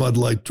real Bud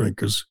Light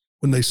drinkers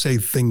when they say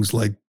things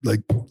like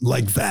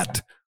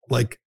that,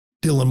 like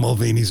Dylan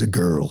Mulvaney's a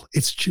girl.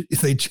 It's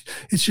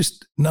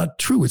just not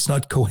true. It's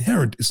not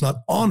coherent. It's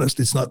not honest.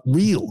 It's not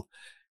real.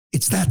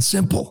 It's that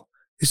simple.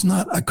 It's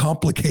not a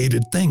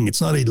complicated thing.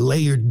 It's not a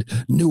layered,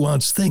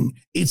 nuanced thing.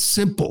 It's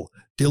simple.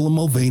 Dylan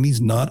Mulvaney's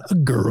not a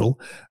girl.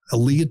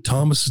 Aaliyah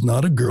Thomas is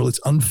not a girl. It's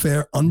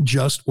unfair,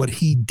 unjust what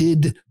he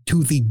did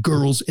to the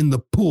girls in the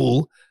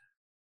pool.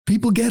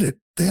 People get it.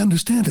 They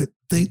understand it.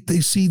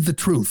 They see the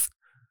truth.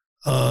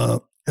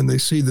 And they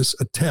see this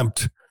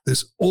attempt,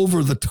 this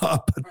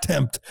over-the-top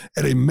attempt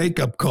at a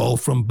makeup call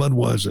from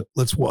Budweiser.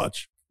 Let's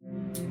watch.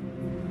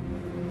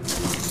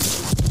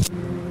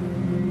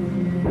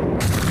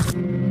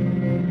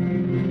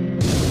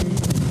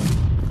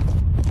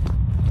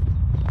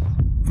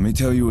 Let me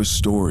tell you a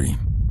story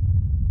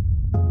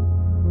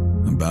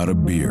about a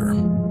beer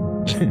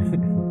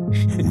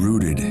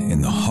rooted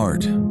in the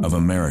heart of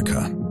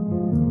America,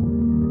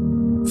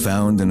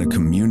 found in a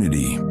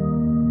community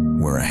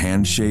where a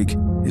handshake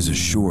is a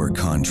sure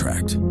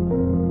contract,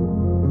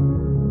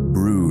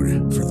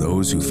 brewed for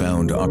those who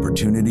found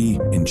opportunity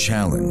in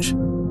challenge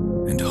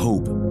and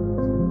hope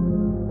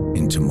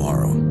in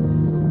tomorrow,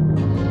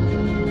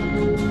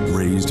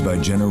 raised by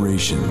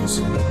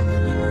generations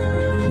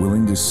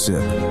willing to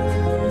sip,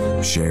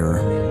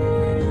 share,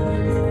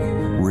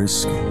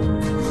 risk,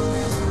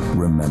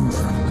 remember.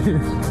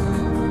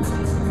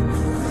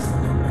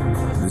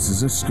 This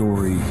is a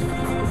story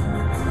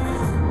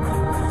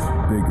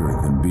bigger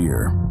than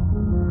beer.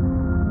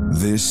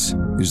 This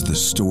is the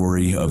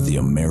story of the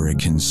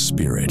American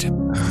spirit.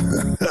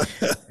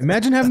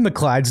 Imagine having the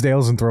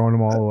Clydesdales and throwing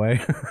them all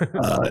away.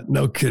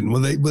 No kidding.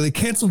 Well, they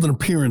canceled an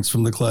appearance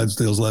from the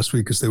Clydesdales last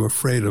week because they were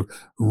afraid of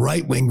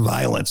right-wing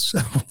violence,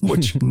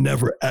 which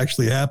never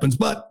actually happens.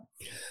 But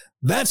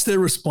that's their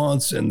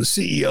response. And the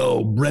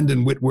CEO,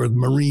 Brendan Whitworth,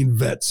 Marine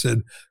vet,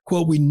 said,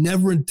 quote, "We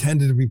never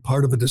intended to be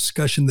part of a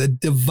discussion that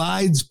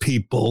divides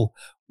people.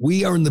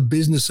 We are in the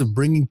business of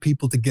bringing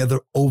people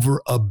together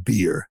over a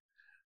beer."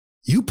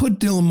 You put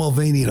Dylan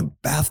Mulvaney in a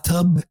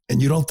bathtub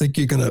and you don't think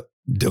you're going to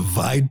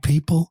divide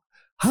people?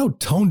 How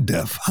tone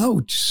deaf,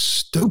 how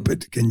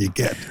stupid can you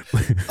get?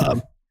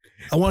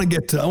 I want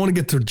to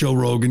get to Joe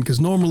Rogan because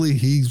normally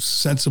he's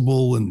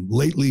sensible and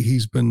lately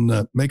he's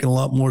been making a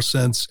lot more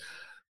sense.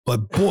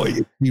 But boy,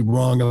 if he's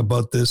wrong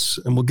about this,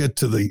 and we'll get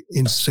to the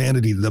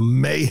insanity, the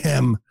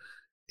mayhem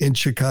in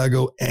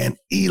Chicago, and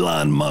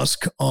Elon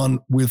Musk on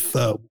with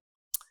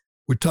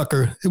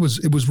Tucker. It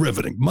was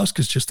riveting. Musk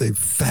is just a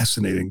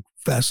fascinating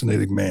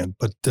man.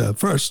 But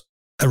first,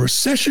 a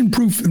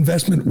recession-proof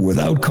investment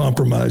without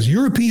compromise.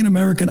 European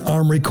American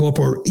Armory Corp,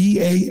 or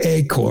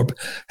EAA Corp,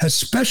 has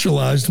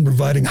specialized in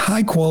providing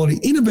high-quality,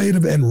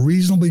 innovative, and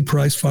reasonably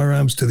priced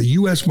firearms to the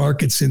U.S.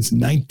 market since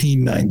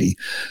 1990.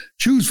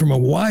 Choose from a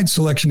wide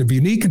selection of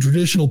unique and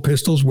traditional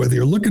pistols, whether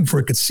you're looking for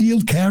a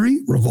concealed carry,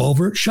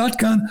 revolver,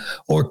 shotgun,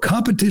 or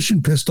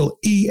competition pistol.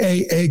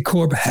 EAA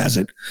Corp has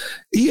it.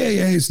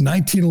 EAA's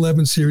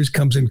 1911 series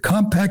comes in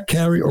compact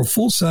carry or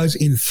full size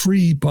in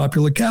 3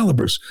 popular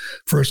calibers.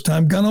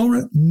 First-time gun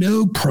owner?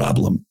 No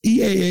problem.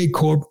 EAA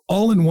Corp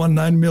all-in-one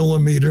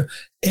 9mm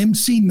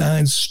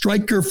MC9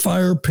 Striker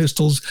fire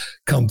pistols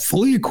come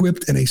fully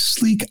equipped in a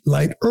sleek,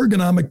 light,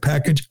 ergonomic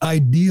package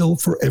ideal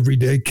for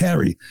everyday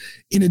carry.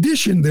 In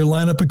addition, their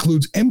lineup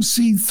includes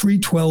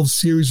MC312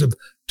 series of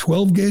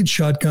 12-gauge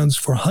shotguns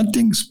for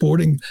hunting,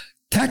 sporting,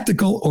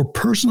 tactical, or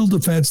personal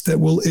defense that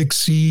will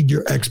exceed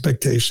your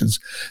expectations.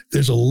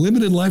 There's a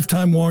limited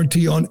lifetime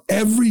warranty on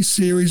every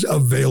series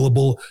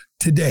available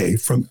today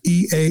from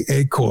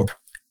EAA Corp.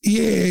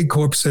 EAA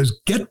Corp says,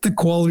 get the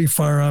quality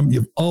firearm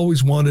you've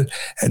always wanted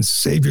and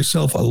save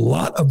yourself a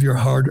lot of your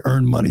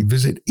hard-earned money.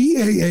 Visit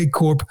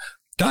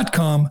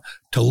EAAcorp.com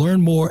to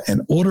learn more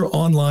and order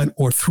online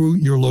or through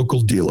your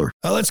local dealer.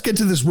 Now let's get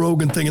to this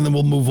Rogan thing, and then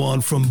we'll move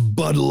on from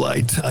Bud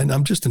Light.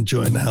 I'm just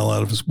enjoying the hell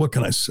out of this. What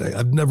can I say?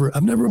 I've never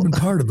been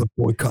part of a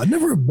boycott. I've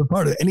never been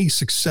part of any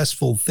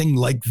successful thing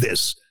like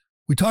this.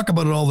 We talk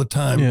about it all the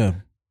time. Yeah.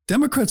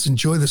 Democrats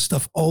enjoy this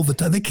stuff all the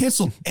time. They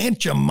canceled Aunt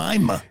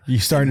Jemima. You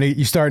starting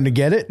to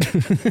get it?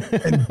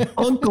 And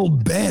Uncle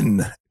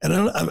Ben. And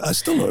I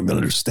still don't even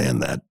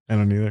understand that. I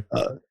don't either.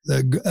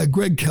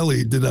 Greg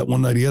Kelly did that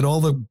one night. He had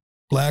all the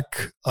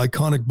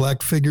iconic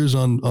black figures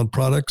on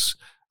products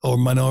or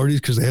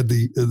minorities because they had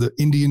the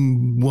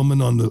Indian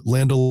woman on the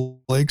Land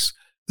O'Lakes.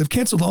 They've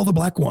canceled all the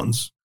black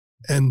ones.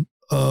 And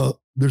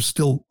there's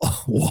still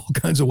all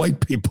kinds of white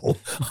people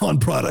on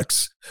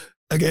products.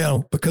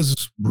 Again, because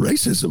it's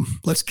racism.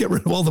 Let's get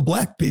rid of all the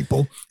black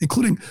people,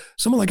 including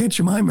someone like Aunt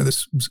Jemima,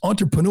 this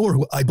entrepreneur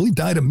who I believe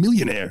died a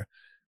millionaire,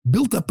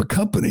 built up a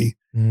company,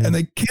 and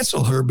they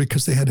canceled her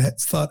because they had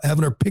thought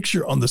having her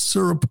picture on the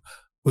syrup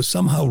was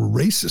somehow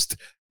racist.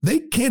 They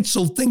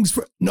canceled things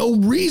for no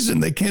reason.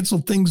 They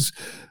canceled things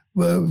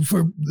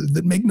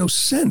that make no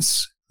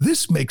sense.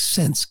 This makes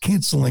sense,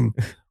 canceling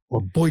or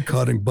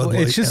boycotting Bud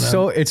Light. It's just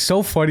it's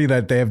so funny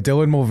that they have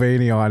Dylan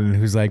Mulvaney on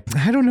who's like,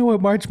 I don't know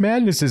what March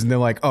Madness is. And they're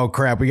like, oh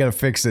crap, we got to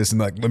fix this.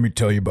 And like, let me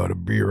tell you about a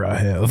beer I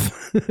have.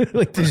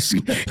 Like they just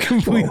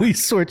completely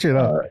switch it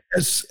up.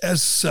 As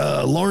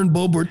Lauren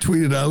Boebert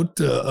tweeted out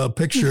a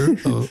picture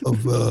of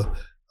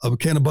a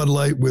can of Bud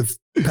Light with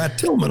Pat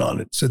Tillman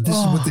on it. Said this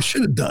is what they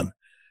should have done.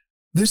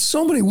 There's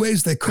so many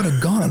ways they could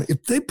have gone.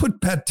 If they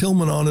put Pat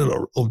Tillman on it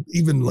or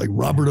even like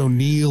Robert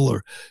O'Neill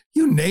or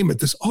you name it,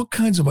 there's all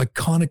kinds of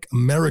iconic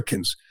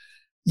Americans.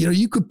 You know,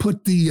 you could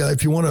put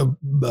if you want to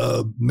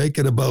make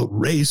it about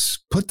race,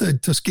 put the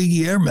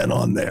Tuskegee Airmen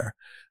on there.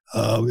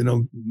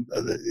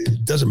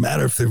 It doesn't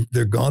matter if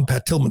they're gone.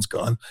 Pat Tillman's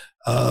gone.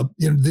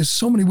 There's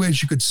so many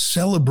ways you could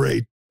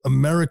celebrate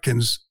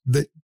Americans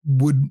that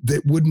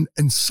wouldn't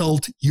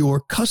insult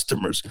your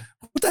customers.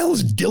 What the hell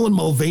has Dylan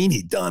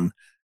Mulvaney done?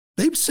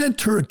 They've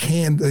sent her a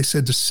can, they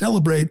said, to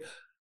celebrate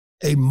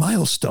a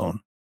milestone,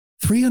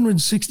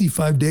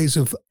 365 days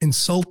of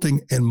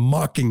insulting and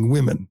mocking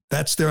women.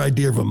 That's their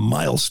idea of a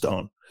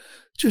milestone.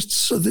 Just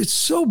so it's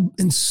so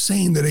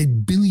insane that a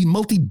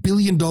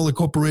multi-billion-dollar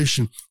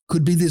corporation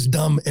could be this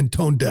dumb and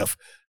tone deaf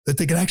that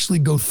they could actually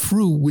go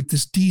through with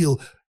this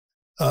deal,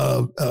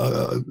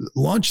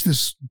 launch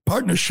this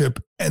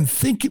partnership and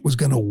think it was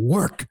going to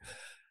work.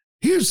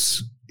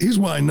 Here's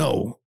why I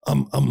know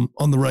I'm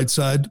on the right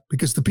side,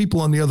 because the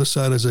people on the other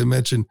side, as I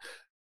mentioned,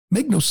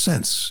 make no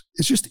sense.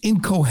 It's just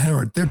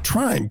incoherent. They're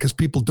trying because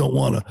people don't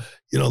want to,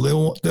 they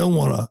don't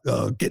want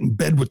to get in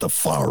bed with the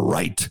far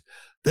right.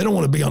 They don't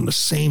want to be on the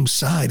same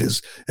side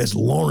as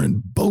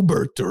Lauren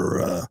Boebert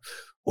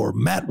or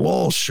Matt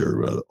Walsh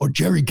or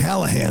Gerry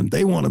Callahan.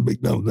 They want to be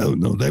no.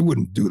 They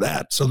wouldn't do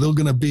that. So they're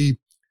going to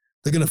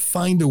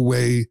find a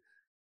way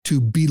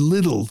to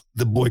belittle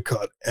the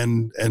boycott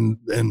and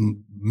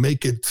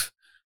make it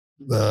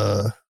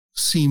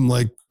seem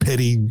like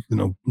petty,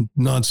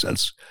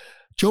 nonsense.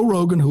 Joe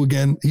Rogan, who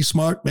again, he's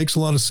smart, makes a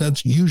lot of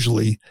sense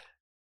usually.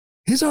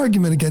 His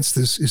argument against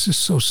this is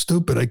just so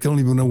stupid. I don't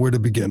even know where to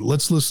begin.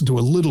 Let's listen to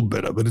a little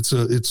bit of it.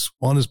 It's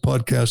on his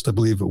podcast, I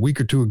believe, a week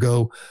or two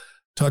ago,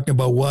 talking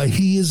about why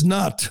he is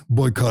not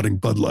boycotting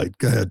Bud Light.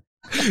 Go ahead.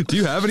 Do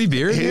you have any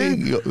beer?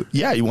 Hey,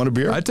 yeah, you want a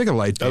beer? I'd take a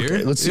light beer.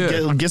 Okay, let's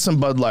get some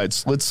Bud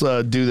Lights. Let's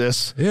do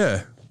this.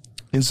 Yeah.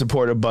 in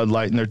support of Bud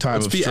Light in their time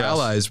Let's of be stress.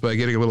 allies by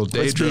getting a little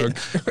day drunk.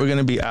 We're going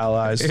to be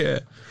allies. Yeah.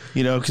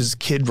 You know, because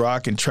Kid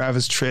Rock and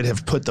Travis Tritt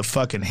have put the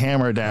fucking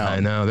hammer down. I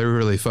know. They're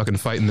really fucking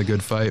fighting the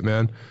good fight,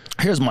 man.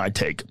 Here's my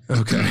take.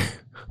 Okay.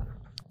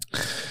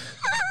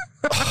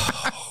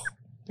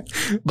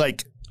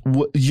 Like,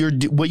 what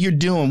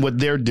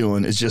they're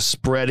doing is just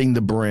spreading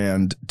the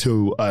brand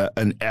to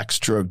an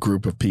extra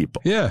group of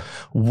people. Yeah.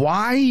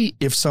 Why,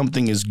 if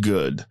something is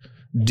good,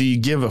 do you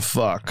give a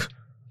fuck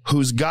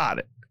who's got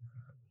it?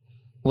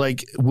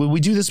 Like, would we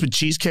do this with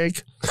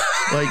cheesecake?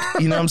 Like,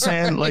 you know what I'm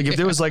saying? Like, if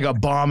there was like a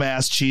bomb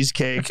ass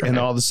cheesecake and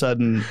all of a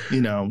sudden,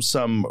 you know,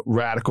 some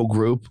radical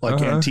group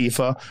like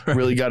Antifa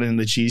really got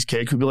into the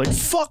cheesecake, we'd be like,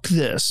 fuck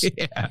this.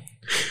 Yeah.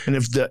 And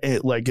if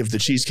the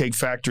Cheesecake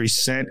Factory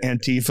sent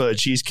Antifa a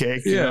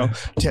cheesecake, you know,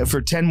 for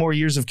 10 more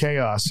years of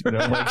chaos, you know,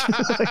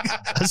 like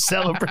a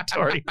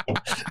celebratory.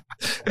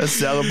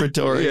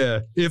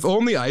 Yeah. If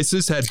only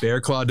ISIS had Bear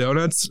Claw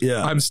donuts,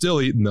 I'm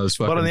still eating those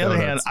fucking donuts. But on the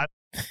other hand,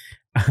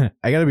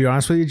 I got to be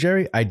honest with you,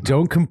 Jerry. I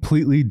don't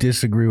completely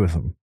disagree with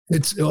him.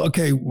 It's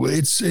okay.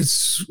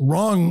 It's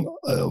wrong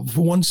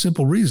for one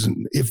simple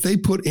reason. If they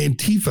put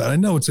Antifa, I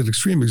know it's an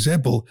extreme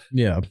example.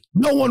 Yeah.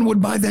 No one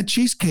would buy that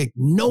cheesecake.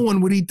 No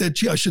one would eat that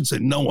cheese. I should say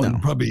no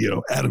one. Probably, you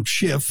know, Adam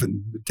Schiff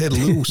and Ted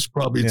Lewis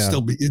probably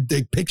still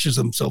take pictures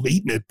of themselves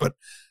eating it. But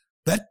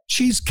that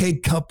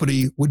cheesecake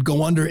company would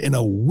go under in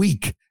a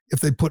week if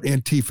they put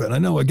Antifa. And I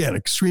know, again,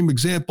 extreme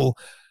example,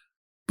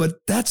 but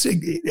that's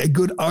a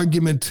good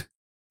argument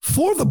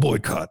for the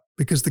boycott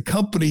because the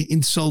company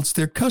insults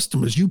their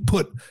customers. You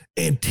put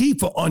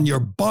Antifa on your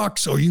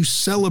box or you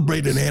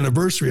celebrate an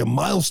anniversary, a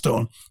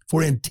milestone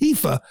for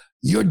Antifa,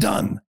 you're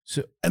done.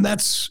 And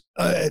that's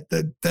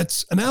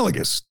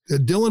analogous.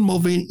 Dylan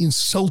Mulvaney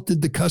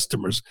insulted the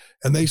customers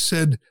and they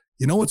said,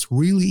 you know what's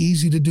really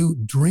easy to do?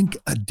 Drink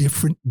a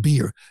different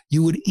beer.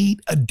 You would eat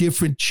a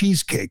different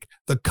cheesecake.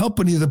 The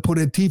company that put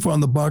Antifa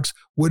on the box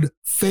would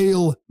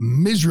fail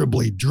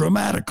miserably,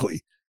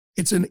 dramatically.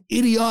 It's an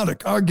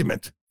idiotic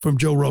argument from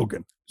Joe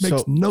Rogan.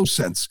 Makes no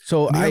sense.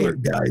 So the other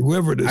guy,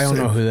 whoever it is, I don't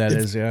know who that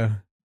is. Yeah.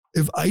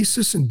 If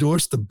ISIS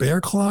endorsed the Bear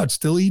Claw, I'd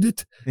still eat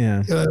it.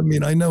 Yeah. I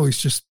mean, I know he's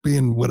just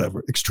being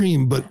whatever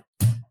extreme, but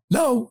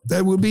no,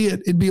 that would be it.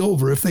 It'd be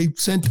over if they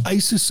sent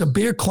ISIS a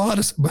Bear Claw.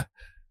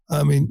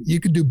 I mean, you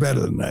could do better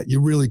than that.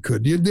 You really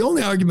could. The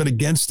only argument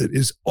against it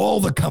is all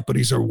the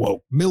companies are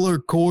woke. Miller,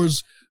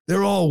 Coors,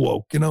 they're all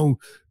woke. You know.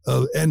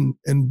 And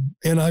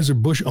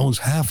Anheuser-Busch owns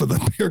half of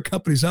the beer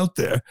companies out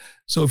there.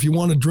 So if you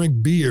want to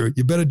drink beer,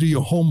 you better do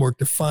your homework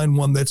to find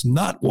one that's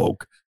not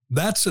woke.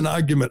 That's an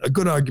argument, a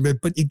good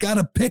argument, but you got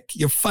to pick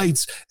your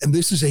fights. And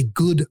this is a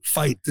good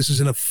fight. This is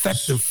an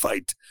effective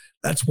fight.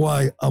 That's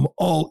why I'm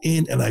all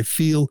in. And I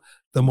feel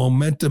the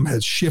momentum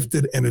has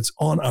shifted and it's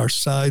on our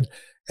side.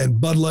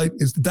 And Bud Light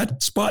is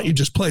that spot you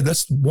just played.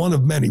 That's one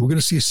of many. We're going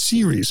to see a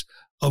series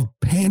of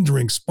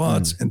pandering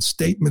spots and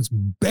statements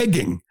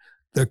begging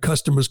their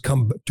customers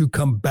come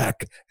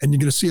back. And you're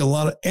going to see a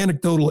lot of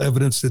anecdotal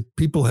evidence that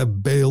people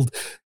have bailed,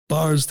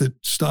 bars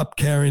that stopped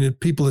carrying it,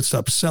 people that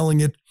stopped selling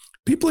it.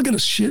 People are going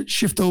to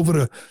shift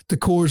over to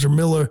Coors or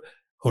Miller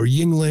or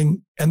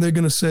Yingling, and they're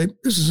going to say,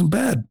 this isn't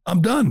bad.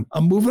 I'm done.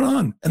 I'm moving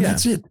on. And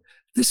that's it.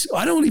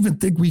 I don't even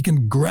think we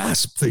can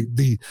grasp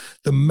the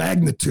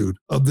magnitude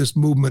of this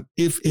movement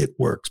if it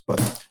works.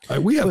 But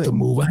we have to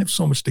move. I have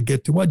so much to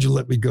get to. Why'd you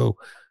let me go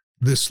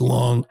this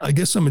long? I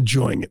guess I'm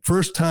enjoying it.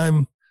 First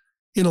time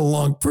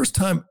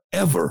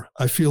ever,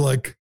 I feel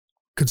like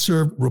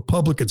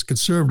Republicans,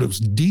 conservatives,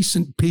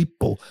 decent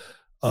people,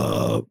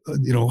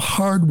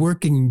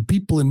 hardworking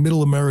people in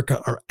middle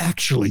America are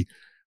actually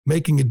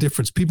making a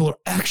difference. People are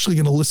actually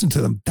going to listen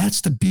to them.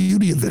 That's the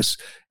beauty of this.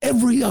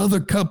 Every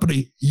other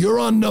company, you're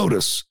on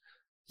notice.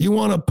 You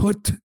want to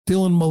put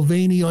Dylan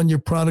Mulvaney on your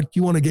product.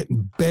 You want to get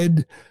in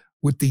bed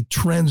with the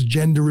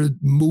transgender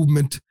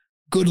movement.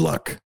 Good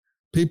luck.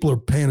 People are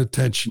paying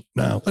attention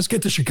now. Let's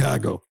get to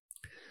Chicago.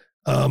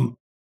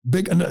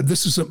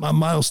 This is a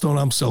milestone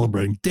I'm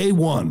celebrating. Day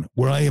one,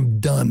 where I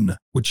am done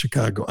with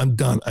Chicago. I'm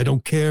done. I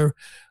don't care.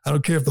 I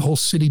don't care if the whole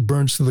city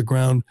burns to the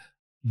ground.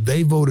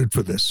 They voted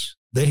for this.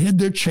 They had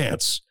their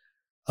chance.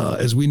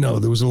 As we know,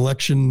 there was an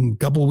election a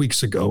couple of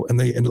weeks ago, and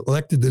they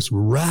elected this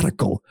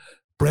radical,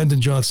 Brandon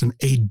Johnson,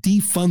 a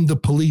defund the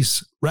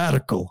police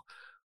radical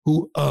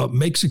who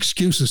makes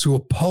excuses, who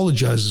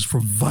apologizes for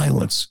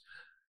violence.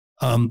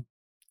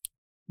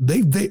 They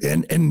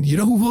you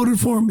know who voted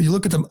for him? You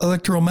look at the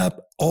electoral map,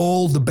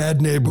 all the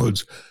bad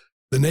neighborhoods,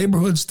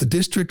 the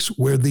districts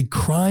where the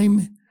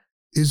crime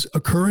is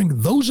occurring.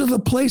 Those are the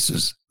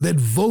places that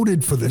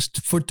voted for this,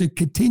 to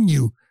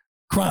continue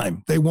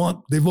crime. They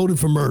voted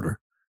for murder.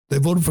 They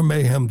voted for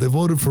mayhem. They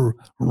voted for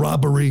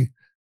robbery.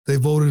 They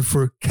voted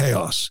for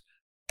chaos,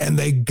 and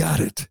they got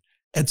it.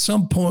 At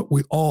some point,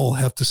 we all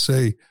have to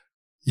say,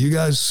 you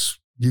guys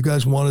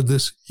wanted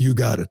this. You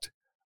got it.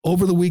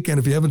 Over the weekend,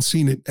 if you haven't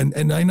seen it,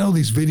 and I know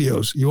these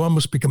videos, you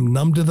almost become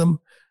numb to them,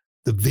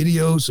 the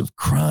videos of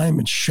crime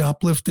and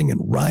shoplifting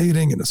and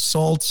rioting and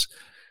assaults.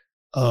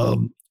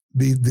 The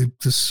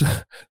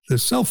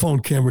cell phone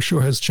camera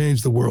sure has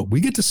changed the world.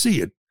 We get to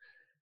see it.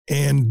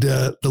 And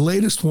the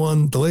latest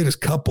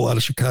couple out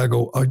of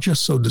Chicago are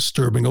just so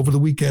disturbing. Over the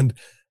weekend,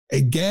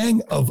 a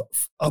gang of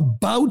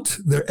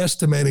they're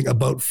estimating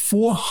about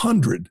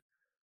 400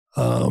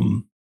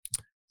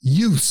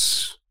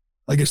 youths.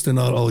 I guess they're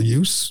not all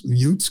youths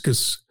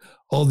because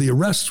all the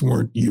arrests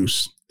weren't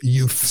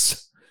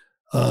youths.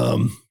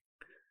 And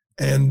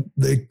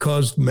they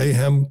caused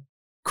mayhem,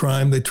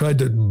 crime. They tried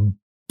to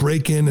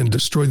break in and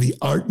destroy the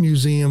art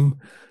museum.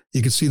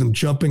 You could see them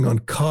jumping on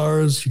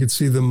cars. You could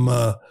see them,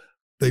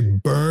 they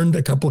burned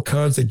a couple of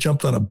cars. They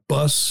jumped on a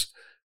bus,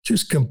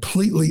 just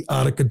completely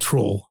out of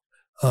control.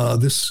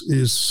 This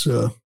is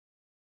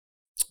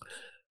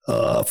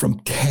from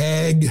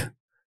CAG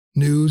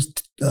News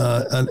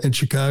in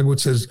Chicago. It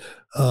says,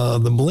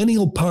 the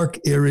Millennial Park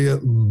area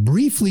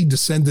briefly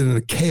descended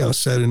into chaos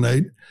Saturday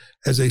night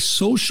as a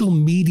social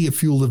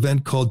media-fueled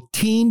event called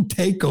Teen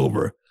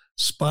Takeover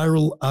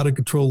spiraled out of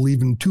control,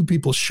 leaving 2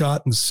 people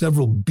shot and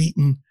several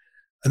beaten.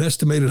 An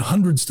estimated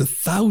hundreds to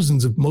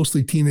thousands of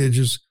mostly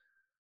teenagers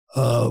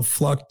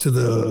flocked to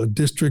the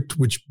district,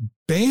 which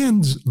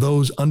bans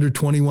those under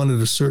 21 at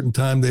a certain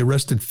time. They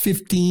arrested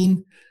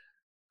 15.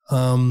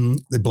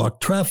 They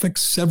blocked traffic,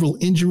 several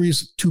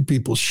injuries, 2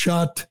 people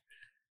shot.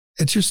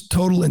 It's just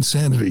total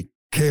insanity,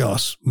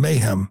 chaos,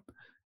 mayhem.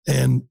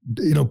 And,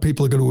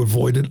 people are going to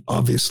avoid it,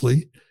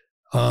 obviously.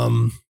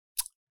 2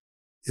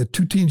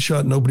 teens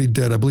shot, nobody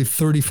dead. I believe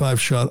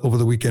 35 shot over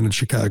the weekend in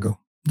Chicago.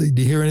 Did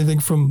you hear anything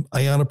from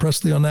Ayanna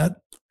Pressley on that?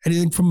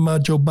 Anything from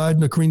Joe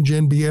Biden or Karine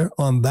Jean-Pierre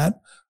on that?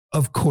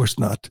 Of course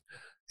not.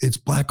 It's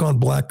black on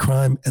black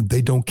crime, and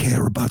they don't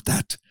care about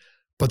that.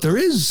 But there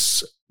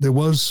was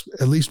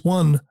at least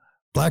one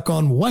black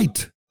on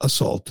white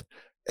assault.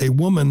 A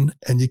woman,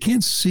 and you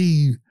can't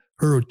see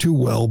her too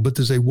well, but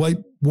there's a white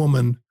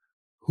woman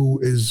who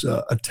is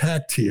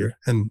attacked here.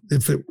 And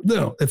if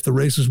the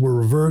races were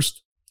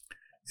reversed,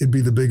 it'd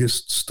be the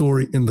biggest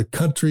story in the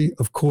country,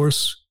 of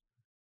course.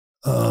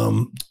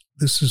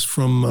 This is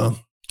from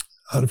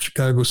out of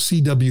Chicago,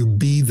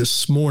 CWB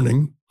this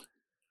morning.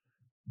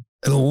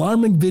 An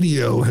alarming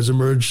video has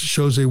emerged,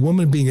 shows a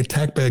woman being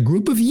attacked by a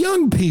group of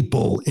young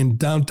people in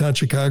downtown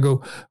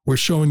Chicago. We're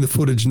showing the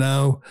footage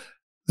now.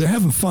 They're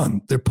having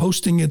fun. They're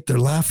posting it. They're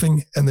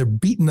laughing, and they're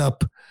beating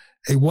up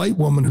a white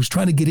woman who's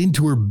trying to get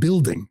into her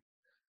building.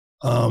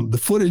 The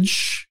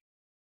footage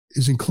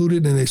is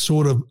included in a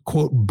sort of,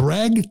 quote,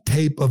 brag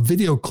tape of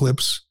video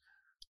clips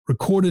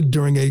recorded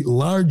during a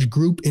large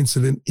group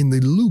incident in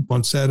the Loop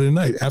on Saturday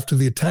night. After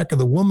the attack of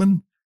the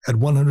woman at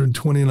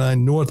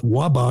 129 North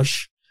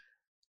Wabash,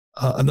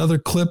 another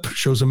clip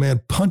shows a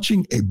man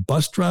punching a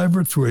bus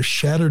driver through a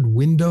shattered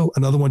window.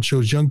 Another one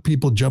shows young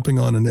people jumping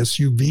on an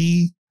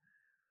SUV.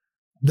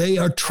 They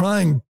are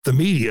trying,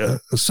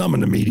 some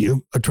in the media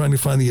are trying to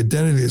find the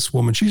identity of this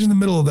woman. She's in the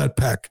middle of that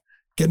pack,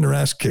 getting her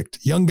ass kicked.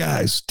 Young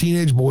guys,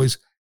 teenage boys,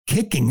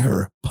 kicking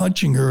her,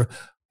 punching her,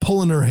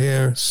 pulling her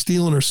hair,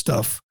 stealing her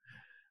stuff.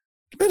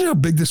 Imagine how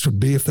big this would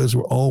be if those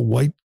were all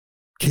white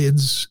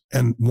kids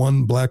and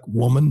one black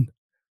woman.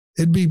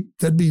 That'd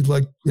be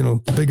like,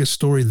 the biggest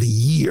story of the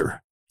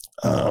year.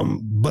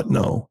 But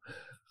no.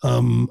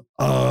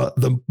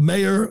 The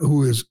mayor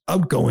who is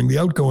the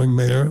outgoing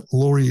mayor,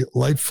 Lori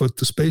Lightfoot,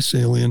 the space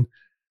alien,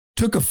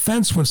 took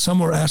offense when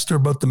someone asked her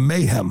about the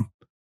mayhem.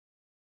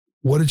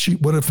 What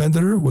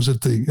offended her? Was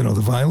it the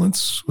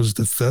violence? Was it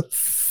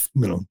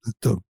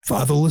the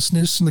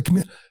fatherlessness in the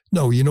community?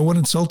 No, you know what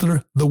insulted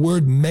her? The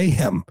word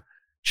mayhem.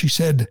 She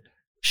said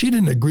she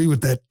didn't agree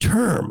with that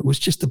term. It was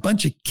just a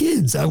bunch of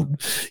kids out,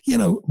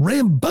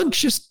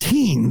 rambunctious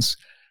teens.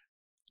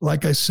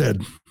 Like I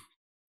said,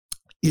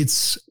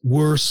 it's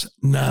worse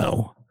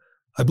now.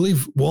 I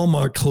believe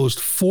Walmart closed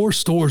 4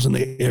 stores in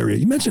the area.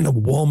 You mentioned a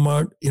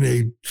Walmart in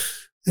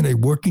a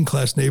working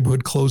class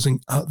neighborhood closing.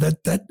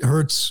 That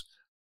hurts.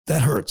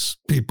 That hurts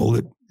people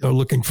that are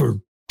looking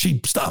for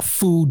cheap stuff,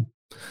 food,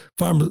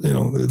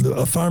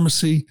 a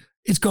pharmacy.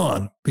 It's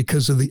gone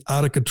because of the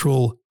out of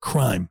control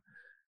crime.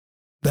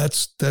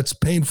 That's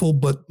painful,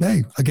 but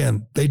hey,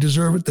 again, they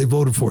deserve it. They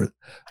voted for it.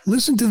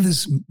 Listen to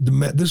this.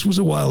 This was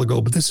a while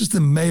ago, but this is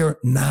the mayor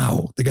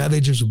now, the guy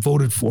they just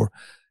voted for.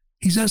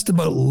 He's asked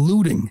about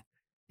looting.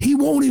 He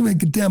won't even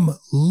condemn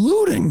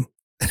looting.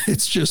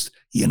 It's just,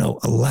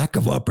 a lack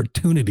of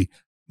opportunity,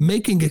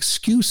 making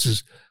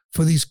excuses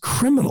for these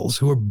criminals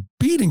who are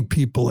beating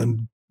people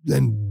and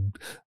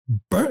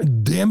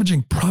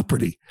damaging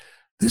property.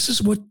 This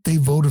is what they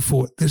voted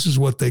for. This is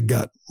what they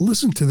got.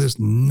 Listen to this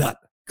nut.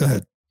 Go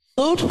ahead.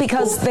 Loot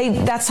because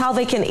that's how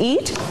they can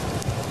eat?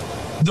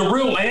 The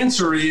real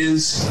answer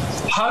is,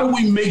 how do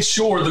we make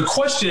sure, the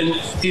question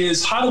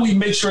is, how do we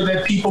make sure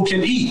that people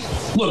can eat?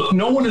 Look,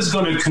 no one is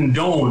going to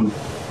condone,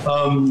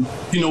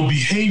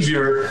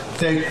 behavior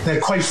that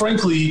quite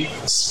frankly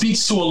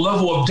speaks to a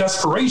level of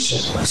desperation.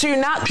 So you're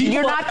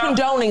not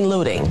condoning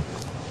looting?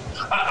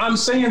 I'm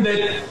saying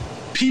that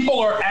people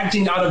are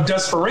acting out of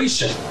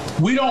desperation.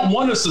 We don't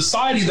want a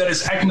society that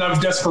is acting out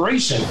of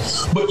desperation,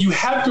 but you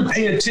have to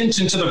pay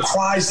attention to the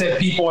cries that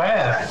people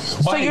have.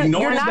 So you're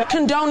not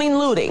condoning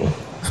looting?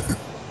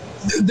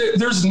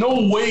 there's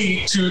no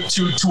way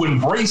to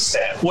embrace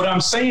that. What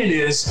I'm saying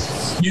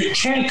is you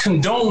can't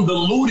condone the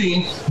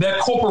looting that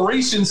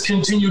corporations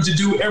continue to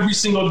do every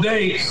single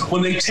day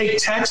when they take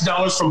tax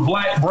dollars from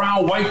black,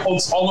 brown, white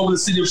folks all over the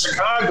city of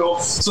Chicago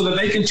so that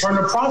they can turn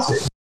a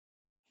profit.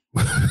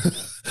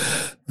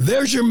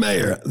 There's your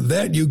mayor.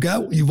 That you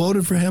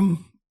voted for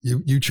him.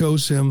 You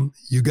chose him.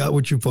 You got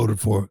what you voted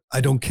for.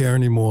 I don't care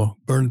anymore.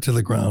 Burn it to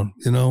the ground.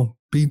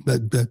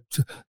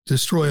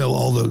 Destroy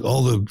all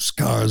the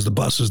cars, the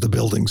buses, the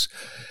buildings.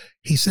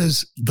 He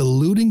says the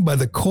looting by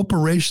the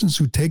corporations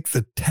who take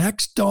the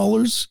tax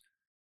dollars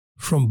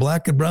from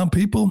black and brown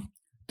people.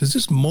 Does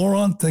this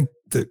moron think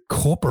that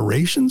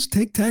corporations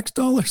take tax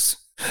dollars?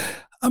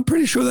 I'm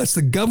pretty sure that's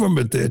the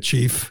government there,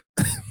 Chief.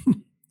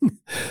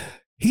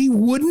 He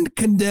wouldn't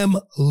condemn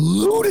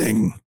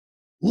looting.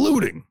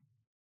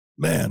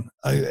 Man,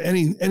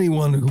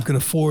 anyone who can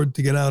afford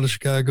to get out of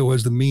Chicago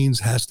as the means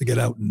has to get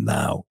out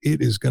now.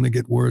 It is going to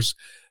get worse,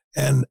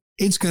 and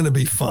it's going to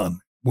be fun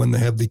when they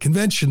have the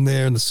convention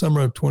there in the summer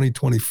of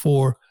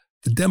 2024.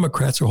 The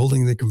Democrats are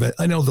holding the convention.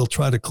 I know they'll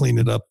try to clean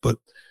it up, but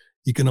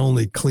you can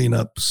only clean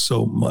up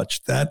so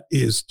much. That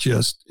is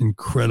just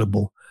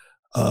incredible.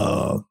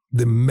 The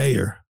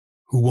mayor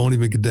who won't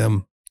even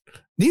condemn,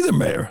 neither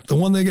mayor, the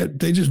one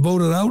they just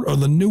voted out, or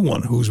the new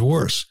one who's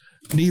worse.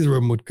 Neither of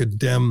them would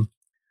condemn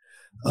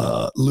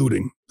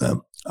looting.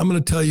 I'm going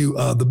to tell you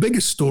the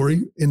biggest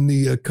story in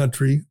the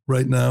country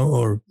right now,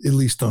 or at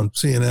least on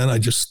CNN. They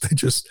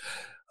just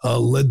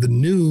led the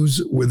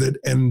news with it,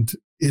 and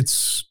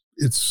it's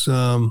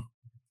going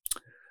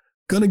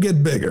to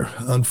get bigger.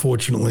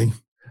 Unfortunately,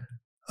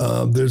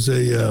 there's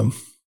a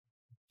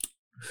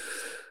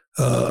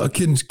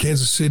kid in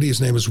Kansas City.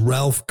 His name is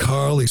Ralph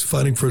Carl. He's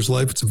fighting for his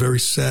life. It's a very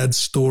sad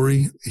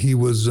story. He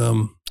was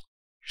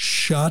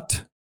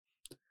shot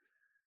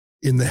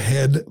in the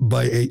head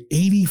by a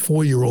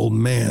 84-year-old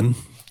man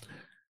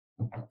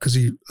because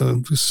he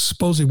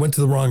supposedly went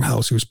to the wrong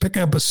house. He was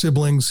picking up his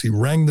siblings. He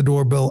rang the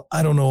doorbell.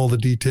 I don't know all the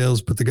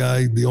details, but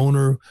the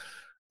owner,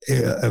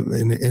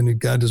 and the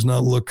guy does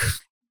not look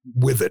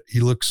with it.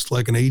 He looks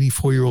like an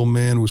 84-year-old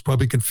man who was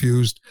probably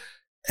confused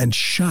and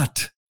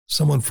shot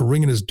someone for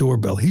ringing his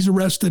doorbell. He's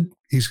arrested.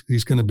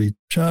 He's going to be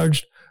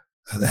charged.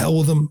 The hell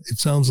with him. It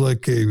sounds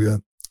like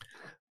a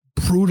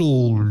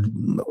brutal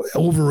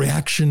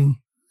overreaction.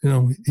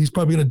 He's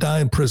probably going to die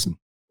in prison,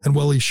 and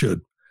well, he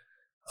should.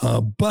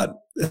 But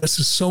this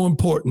is so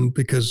important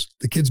because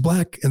the kid's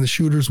black and the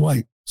shooter's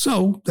white.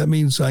 So that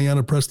means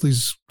Ayanna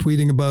Pressley's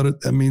tweeting about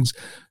it. That means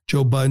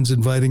Joe Biden's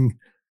inviting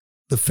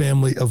the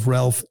family of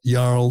Ralph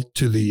Yarl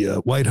to the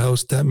White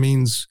House. That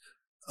means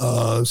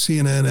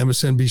CNN,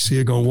 MSNBC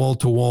are going wall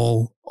to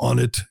wall on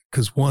it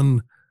because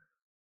one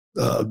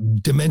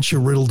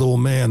dementia-riddled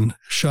old man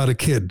shot a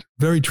kid.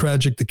 Very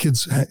tragic. The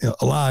kid's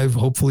alive.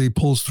 Hopefully he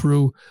pulls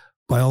through.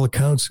 By all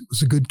accounts, he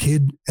was a good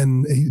kid,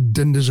 and he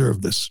didn't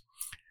deserve this.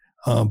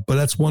 But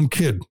that's one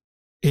kid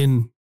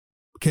in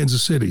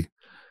Kansas City.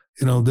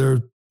 There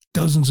are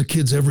dozens of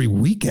kids every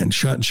weekend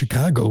shot in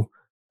Chicago.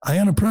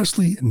 Ayanna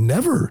Pressley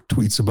never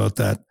tweets about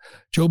that.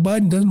 Joe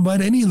Biden doesn't invite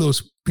any of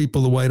those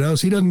people to the White House.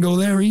 He doesn't go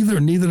there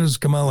either. Neither does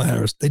Kamala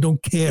Harris. They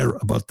don't care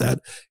about that.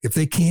 If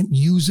they can't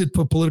use it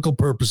for political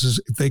purposes,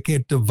 if they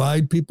can't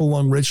divide people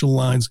along racial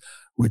lines,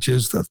 which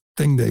is the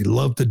thing they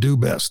love to do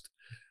best,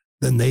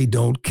 then they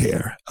don't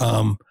care.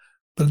 But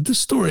this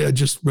story I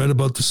just read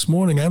about this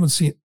morning, I haven't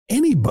seen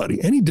any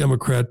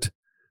Democrat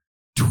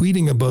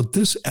tweeting about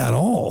this at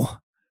all.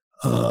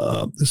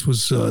 This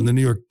was in the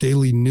New York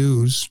Daily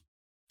News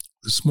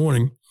this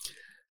morning.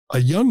 A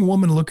young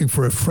woman looking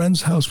for a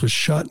friend's house was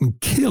shot and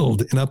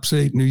killed in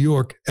upstate New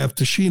York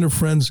after she and her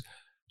friends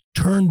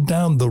turned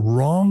down the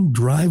wrong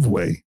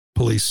driveway,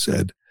 police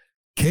said.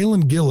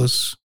 Kaylin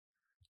Gillis,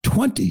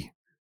 20,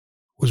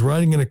 was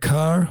riding in a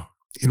car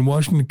in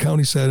Washington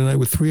County Saturday night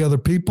with 3 other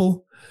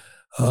people.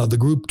 The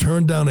group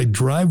turned down a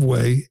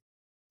driveway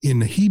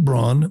in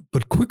Hebron,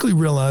 but quickly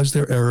realized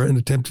their error and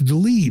attempted to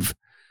leave.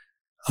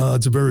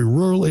 It's a very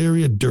rural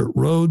area, dirt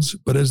roads,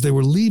 but as they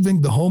were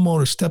leaving, the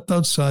homeowner stepped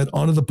outside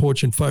onto the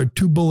porch and fired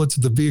 2 bullets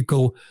at the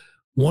vehicle.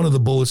 One of the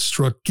bullets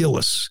struck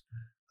Gillis.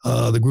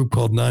 The group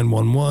called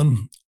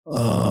 911.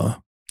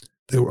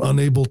 They were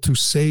unable to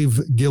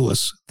save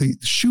Gillis. The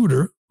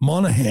shooter,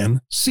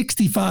 Monahan,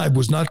 65,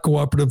 was not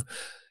cooperative.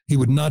 He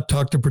would not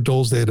talk to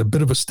patrols. They had a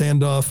bit of a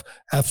standoff.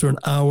 After an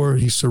hour,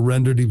 he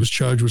surrendered. He was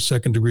charged with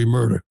second-degree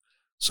murder.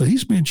 So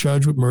he's being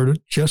charged with murder,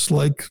 just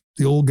like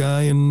the old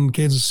guy in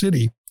Kansas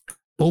City.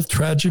 Both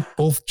tragic,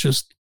 both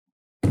just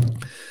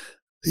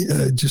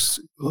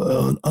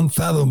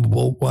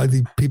unfathomable why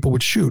the people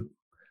would shoot.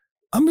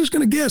 I'm just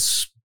going to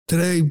guess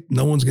today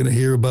no one's going to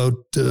hear about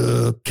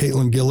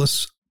Caitlin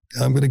Gillis.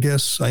 I'm going to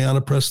guess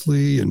Ayanna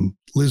Pressley and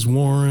Liz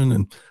Warren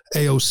and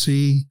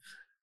AOC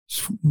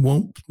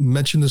won't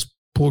mention this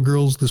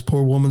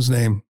poor woman's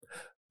name.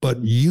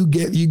 But you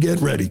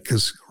get ready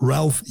because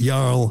Ralph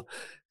Yarl,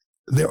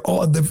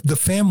 the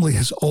family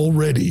has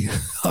already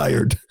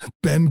hired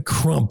Ben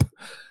Crump,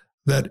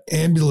 that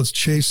ambulance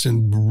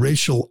chasing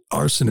racial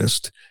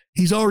arsonist.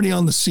 He's already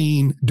on the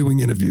scene doing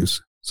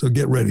interviews. So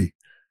get ready.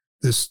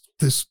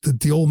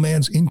 The old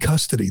man's in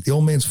custody. The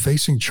old man's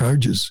facing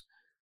charges.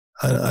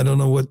 I don't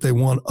know what they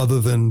want other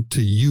than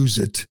to use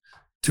it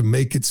to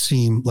make it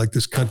seem like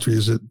this country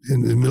is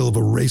in the middle of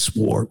a race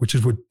war, which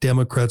is what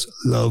Democrats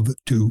love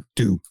to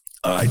do.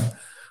 All right,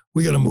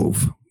 we got to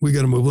move.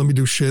 Let me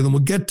do Shay. Then we'll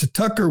get to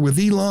Tucker with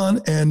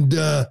Elon, and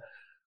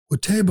we'll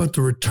tell you about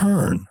the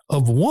return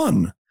of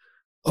one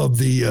of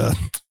the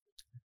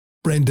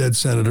brain dead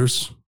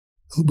senators.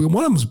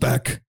 One of them's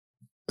back,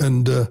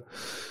 and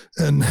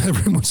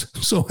everyone's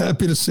so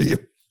happy to see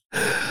him.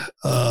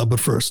 But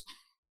first,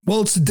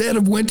 well, it's the dead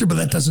of winter, but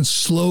that doesn't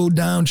slow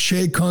down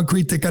Shea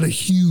Concrete. They got a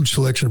huge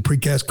selection of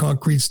precast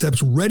concrete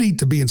steps ready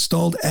to be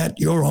installed at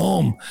your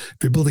home. If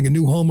you're building a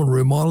new home or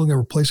remodeling or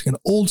replacing an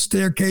old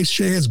staircase,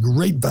 Shea has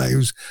great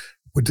values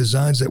with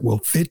designs that will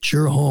fit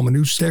your home. A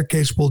new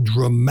staircase will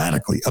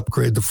dramatically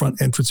upgrade the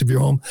front entrance of your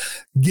home,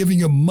 giving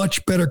you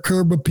much better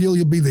curb appeal.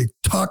 You'll be the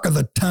talk of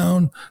the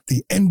town,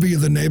 the envy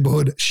of the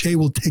neighborhood. Shea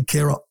will take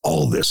care of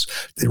all this.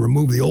 They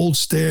remove the old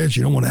stairs.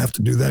 You don't want to have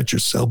to do that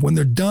yourself. When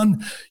they're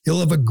done, you'll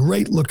have a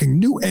great-looking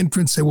new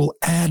entrance that will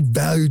add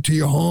value to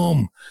your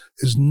home.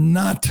 It's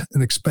not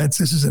an expense.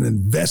 This is an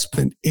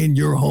investment in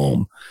your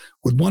home.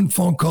 With one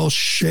phone call,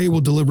 Shea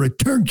will deliver a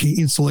turnkey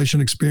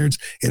installation experience.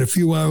 In a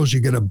few hours, you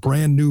get a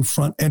brand new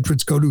front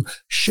entrance. Go to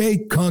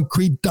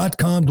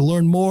SheaConcrete.com to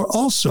learn more.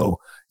 Also,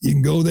 you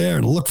can go there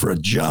and look for a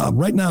job.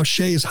 Right now,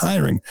 Shea is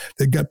hiring.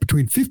 They've got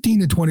between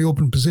 15 and 20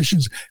 open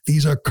positions.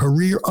 These are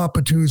career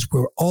opportunities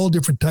for all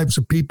different types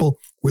of people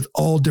with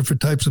all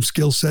different types of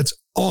skill sets.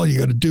 All you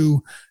got to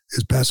do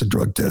is pass a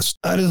drug test.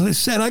 As I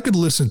said, I could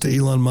listen to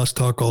Elon Musk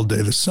talk all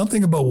day. There's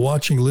something about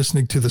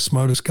listening to the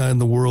smartest guy in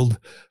the world,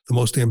 the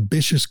most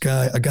ambitious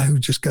guy, a guy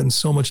who's just gotten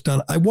so much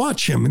done. I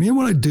watch him, and you know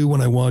what I do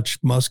when I watch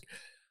Musk?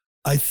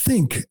 I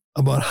think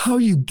about how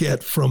you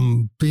get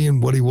from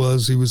being what he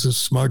was. He was a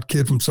smart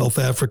kid from South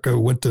Africa who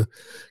went to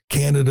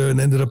Canada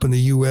and ended up in the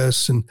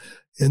U.S. and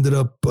ended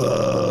up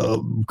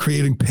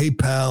creating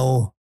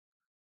PayPal,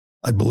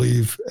 I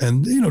believe,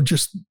 and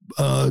just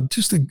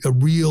a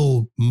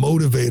real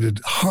motivated,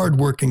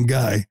 hardworking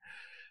guy.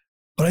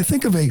 But I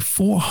think of a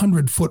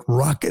 400-foot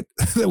rocket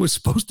that was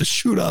supposed to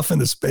shoot off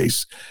into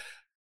space.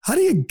 How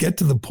do you get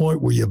to the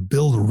point where you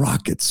build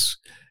rockets?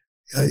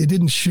 It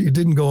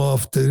didn't go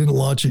off. They didn't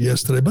launch it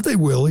yesterday, but they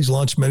will. He's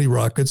launched many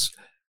rockets.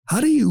 How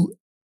do you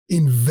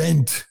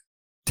invent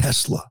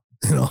Tesla?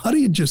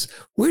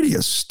 Where do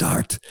you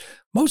start?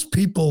 Most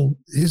people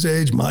his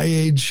age, my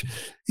age,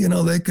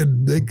 they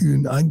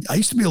could, I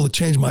used to be able to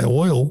change my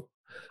oil.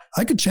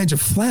 I could change a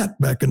flat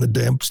back in the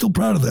day. I'm still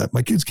proud of that.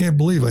 My kids can't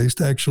believe I used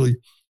to actually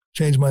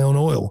change my own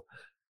oil.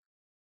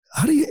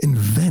 How do you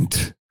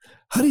invent?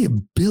 How do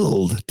you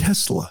build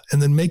Tesla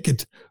and then make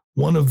it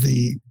one of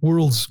the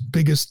world's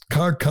biggest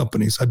car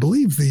companies? I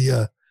believe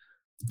the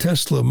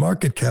Tesla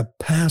market cap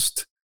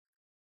passed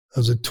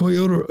as a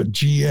Toyota or a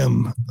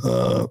GM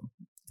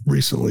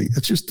recently.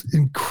 It's just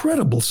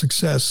incredible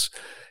success.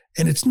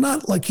 And it's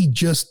not like he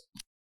just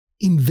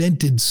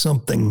invented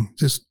something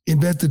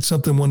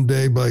one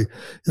day by,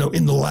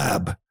 in the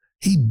lab.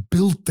 He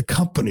built the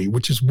company,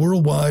 which is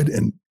worldwide,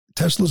 and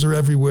Teslas are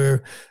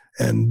everywhere.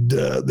 And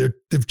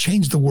they've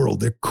changed the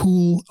world. They're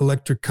cool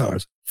electric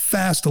cars,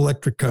 fast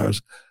electric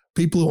cars.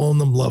 People who own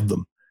them love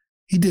them.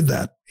 He did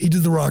that. He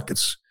did the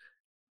rockets.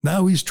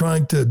 Now he's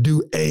trying to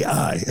do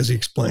AI, as he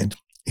explained.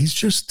 He's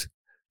just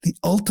the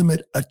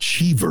ultimate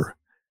achiever.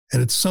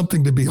 And it's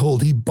something to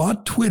behold. He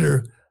bought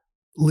Twitter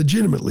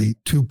legitimately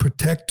to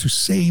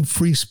save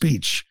free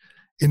speech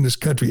in this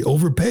country.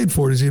 Overpaid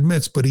for it, as he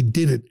admits, but he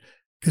did it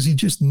because he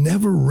just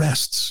never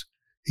rests.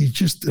 He's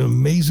just an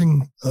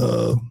amazing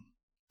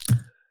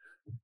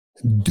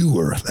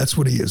doer. That's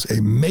what he is. A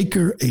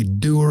maker, a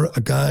doer, a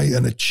guy,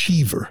 an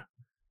achiever.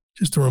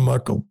 Just a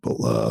remarkable.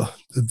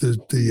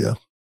 The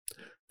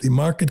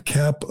market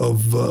cap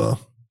of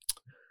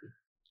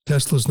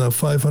Tesla is now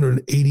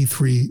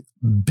 $583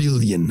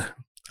 billion.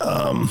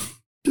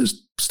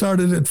 Just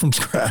started it from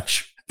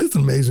scratch. It's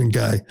an amazing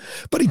guy.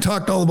 But he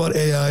talked all about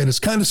AI, and it's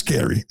kind of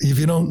scary. If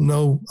you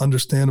don't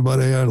understand about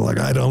AI, like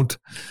I don't,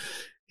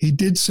 he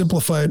did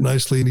simplify it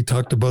nicely, and he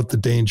talked about the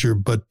danger,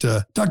 but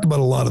talked about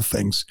a lot of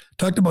things.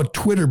 Talked about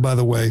Twitter, by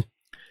the way,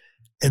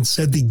 and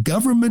said the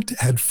government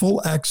had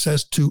full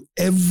access to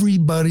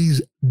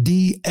everybody's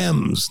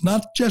DMs,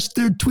 not just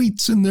their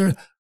tweets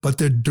but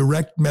their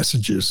direct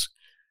messages.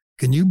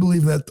 Can you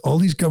believe that all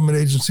these government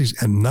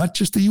agencies, and not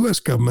just the U.S.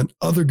 government,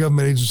 other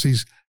government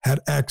agencies had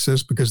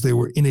access because they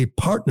were in a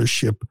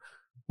partnership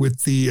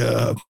with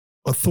the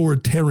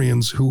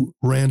authoritarians who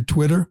ran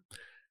Twitter?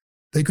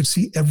 They could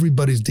see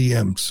everybody's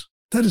DMs.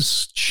 That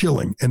is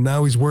chilling. And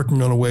now he's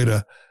working on a way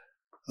to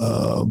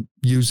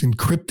use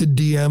encrypted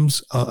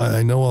DMs.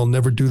 I know I'll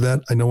never do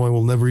that. I know I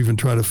will never even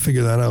try to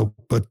figure that out.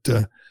 But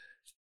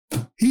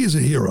he is a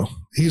hero.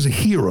 He is a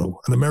hero,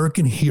 an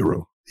American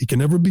hero. He can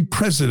never be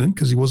president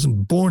because he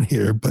wasn't born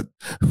here, but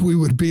we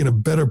would be in a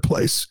better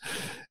place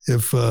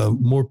if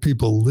more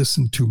people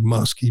listen to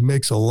Musk. He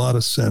makes a lot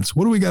of sense.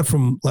 What do we got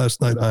from last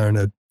night,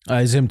 Ironhead?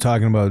 Is him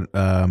talking about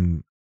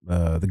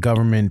the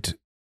government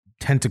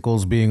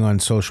tentacles being on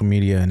social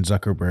media and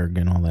Zuckerberg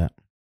and all that.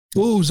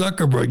 Oh,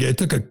 Zuckerberg. Yeah,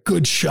 took a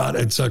good shot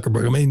at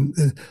Zuckerberg. I mean,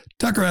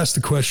 Tucker asked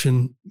the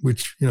question,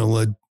 which,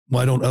 led,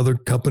 why don't other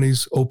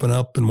companies open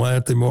up and why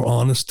aren't they more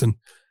honest? And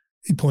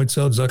he points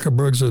out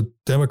Zuckerberg's a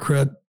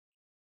Democrat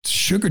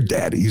sugar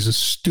daddy. He's a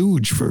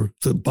stooge for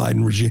the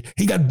Biden regime.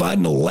 He got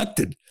Biden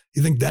elected.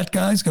 You think that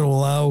guy's going to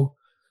allow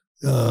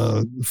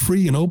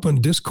free and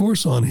open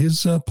discourse on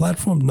his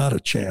platform? Not a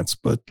chance.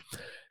 But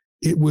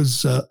it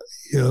was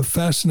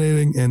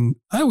fascinating. And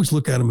I always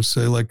look at him and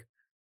say, like,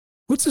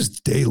 what's his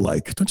day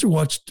like? Don't you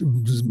watch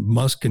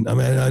Musk? And I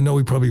mean, I know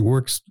he probably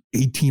works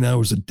 18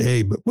 hours a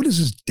day, but what is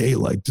his day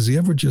like? Does he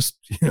ever just,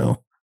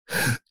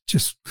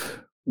 just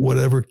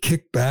whatever,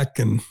 kick back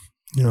and,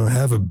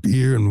 have a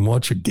beer and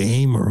watch a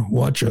game or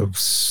watch a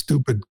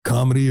stupid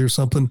comedy or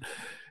something?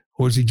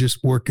 Or is he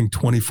just working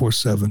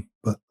 24/7?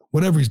 But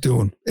whatever he's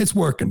doing, it's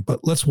working,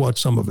 but let's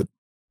watch some of it.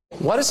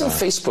 Why doesn't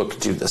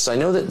Facebook do this? I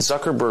know that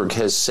Zuckerberg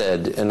has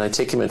said, and I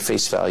take him at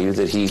face value,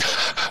 that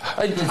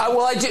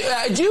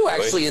I do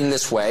actually in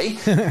this way,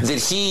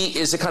 that he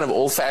is a kind of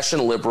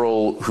old-fashioned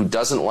liberal who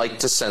doesn't like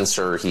to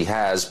censor. He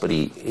has, but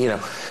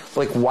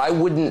why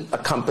wouldn't a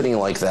company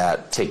like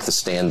that take the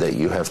stand that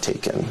you have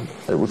taken,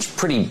 which is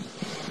pretty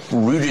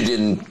rooted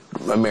in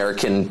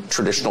American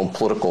traditional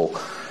political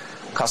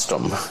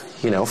custom,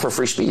 for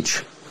free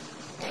speech?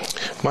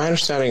 My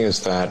understanding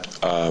is that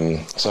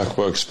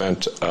Zuckerberg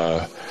spent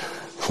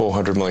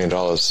 $400 million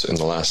in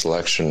the last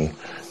election,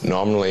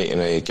 nominally in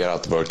a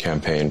get-out-the-vote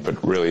campaign,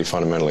 but really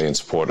fundamentally in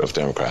support of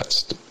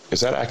Democrats. Is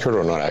that accurate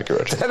or not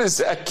accurate? That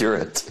is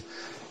accurate,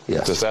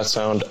 yes. Does that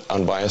sound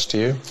unbiased to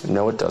you?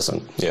 No, it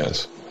doesn't.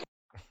 Yes.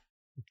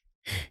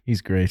 He's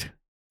great.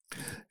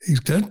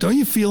 Don't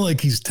you feel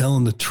like he's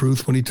telling the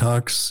truth when he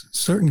talks?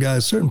 Certain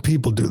guys, certain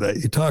people do that.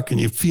 You talk and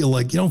you feel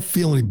like you don't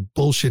feel any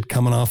bullshit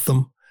coming off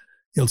them.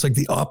 It's like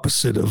the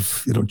opposite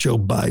of, Joe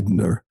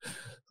Biden or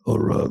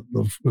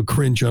a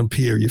cringe on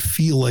Pierre. You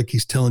feel like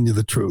he's telling you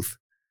the truth.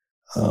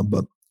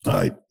 But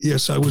I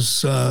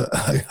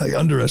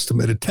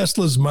underestimated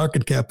Tesla's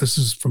market cap. This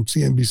is from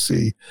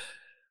CNBC.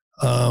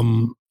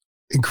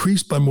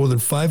 Increased by more than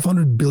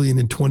 $500 billion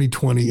in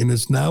 2020 and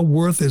is now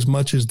worth as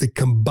much as the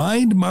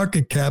combined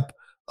market cap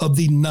of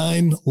the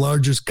 9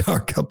 largest car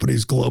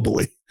companies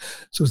globally.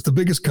 So it's the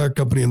biggest car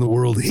company in the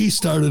world. He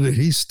started it.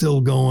 He's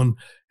still going,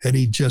 and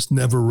he just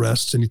never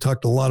rests. And he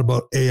talked a lot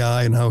about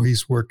AI and how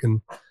he's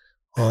working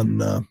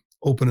on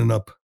opening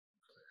up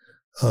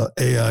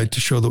AI to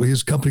show that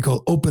his company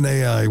called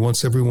OpenAI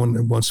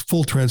wants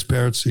full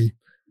transparency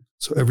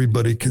so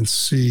everybody can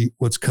see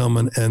what's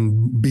coming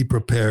and be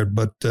prepared.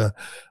 But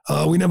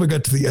we never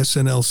got to the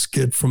SNL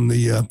skit from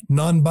the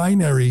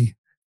non-binary,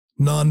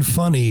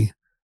 non-funny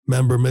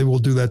member. Maybe we'll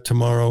do that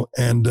tomorrow.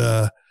 And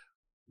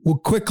we'll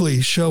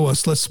quickly show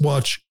us, let's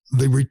watch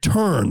the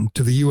return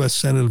to the U.S.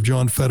 Senate of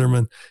John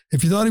Fetterman.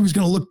 If you thought he was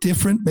going to look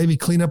different, maybe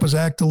clean up his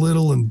act a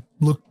little and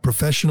look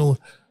professional,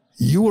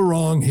 you were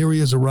wrong. Here he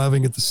is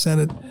arriving at the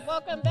Senate,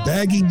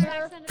 baggy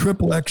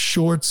XXX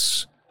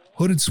shorts,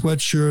 hooded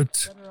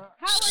sweatshirt,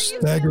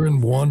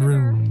 staggering,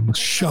 wandering,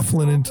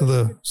 shuffling into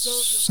the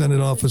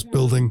Senate office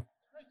building.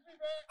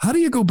 How do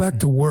you go back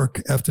to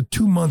work after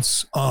 2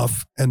 months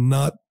off and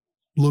not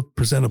look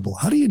presentable?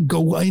 How do you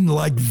go in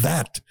like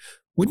that?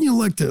 Wouldn't you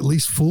like to at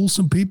least fool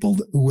some people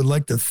who would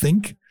like to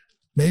think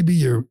maybe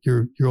you're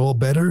all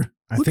better?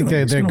 I think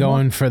they're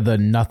going for the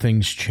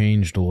nothing's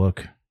changed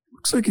look.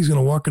 Looks like he's going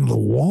to walk into the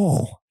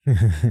wall.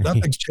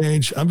 Nothing's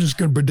changed. I'm just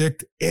going to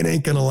predict it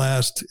ain't going to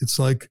last. It's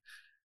like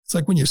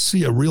when you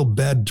see a real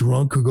bad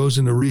drunk who goes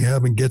into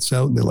rehab and gets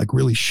out and they're like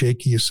really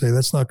shaky. You say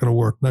that's not going to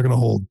work, not going to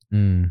hold.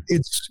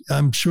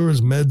 I'm sure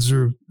his meds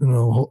are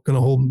going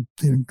to hold.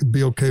 Could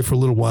be okay for a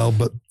little while,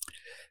 but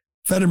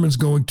Fetterman's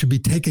going to be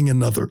taking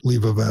another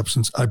leave of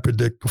absence, I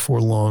predict,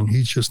 before long.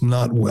 He's just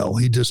not well.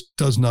 He just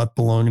does not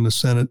belong in the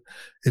Senate.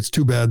 It's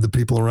too bad the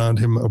people around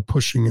him are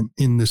pushing him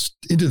into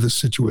this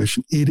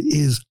situation. It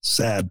is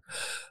sad.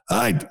 All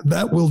right,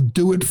 that will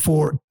do it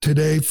for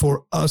today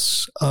for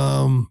us.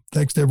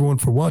 Thanks to everyone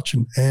for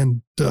watching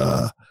and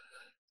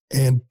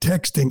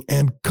texting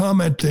and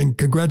commenting.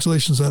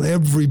 Congratulations on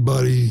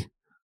everybody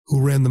who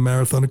ran the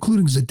marathon,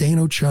 including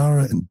Zdeno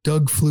Chara and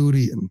Doug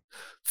Flutie and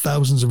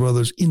thousands of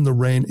others in the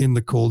rain, in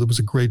the cold. It was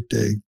a great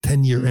day.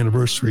 10-year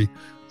anniversary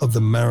of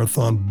the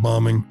marathon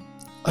bombing.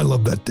 I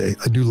love that day.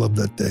 I do love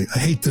that day. I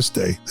hate this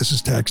day. This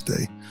is tax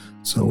day.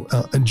 So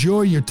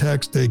enjoy your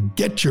tax day.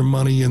 Get your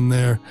money in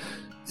there.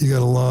 You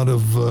got a lot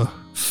of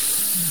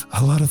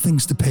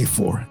things to pay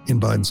for in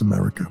Biden's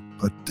America.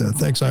 But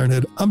thanks,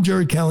 Ironhead. I'm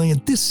Gerry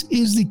Callahan. This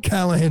is the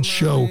Callahan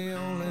Show,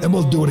 and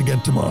we'll do it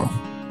again tomorrow.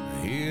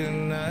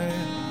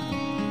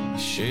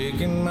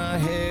 Shaking my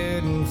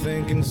head and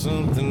thinking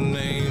something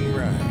ain't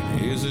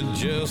right. Is it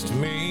just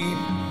me?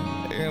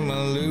 Am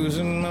I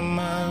losing my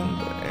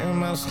mind?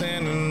 Am I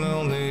standing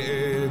on the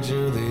edge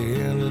of the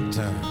end of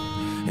time?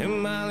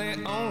 Am I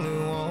the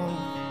only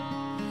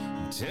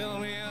one? Tell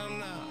me I'm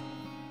not.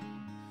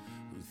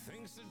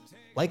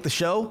 Like the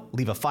show?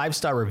 Leave a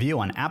 5-star review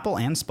on Apple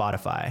and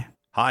Spotify.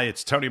 Hi,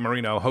 it's Tony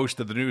Marino, host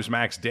of the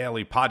Newsmax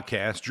Daily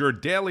Podcast, your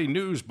daily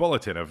news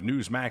bulletin of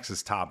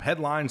Newsmax's top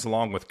headlines,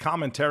 along with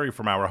commentary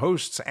from our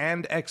hosts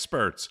and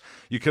experts.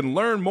 You can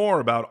learn more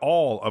about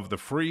all of the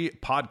free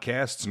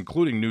podcasts,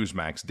 including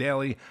Newsmax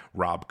Daily,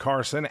 Rob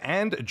Carson,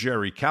 and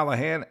Gerry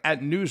Callahan at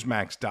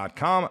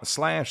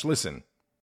newsmax.com/listen.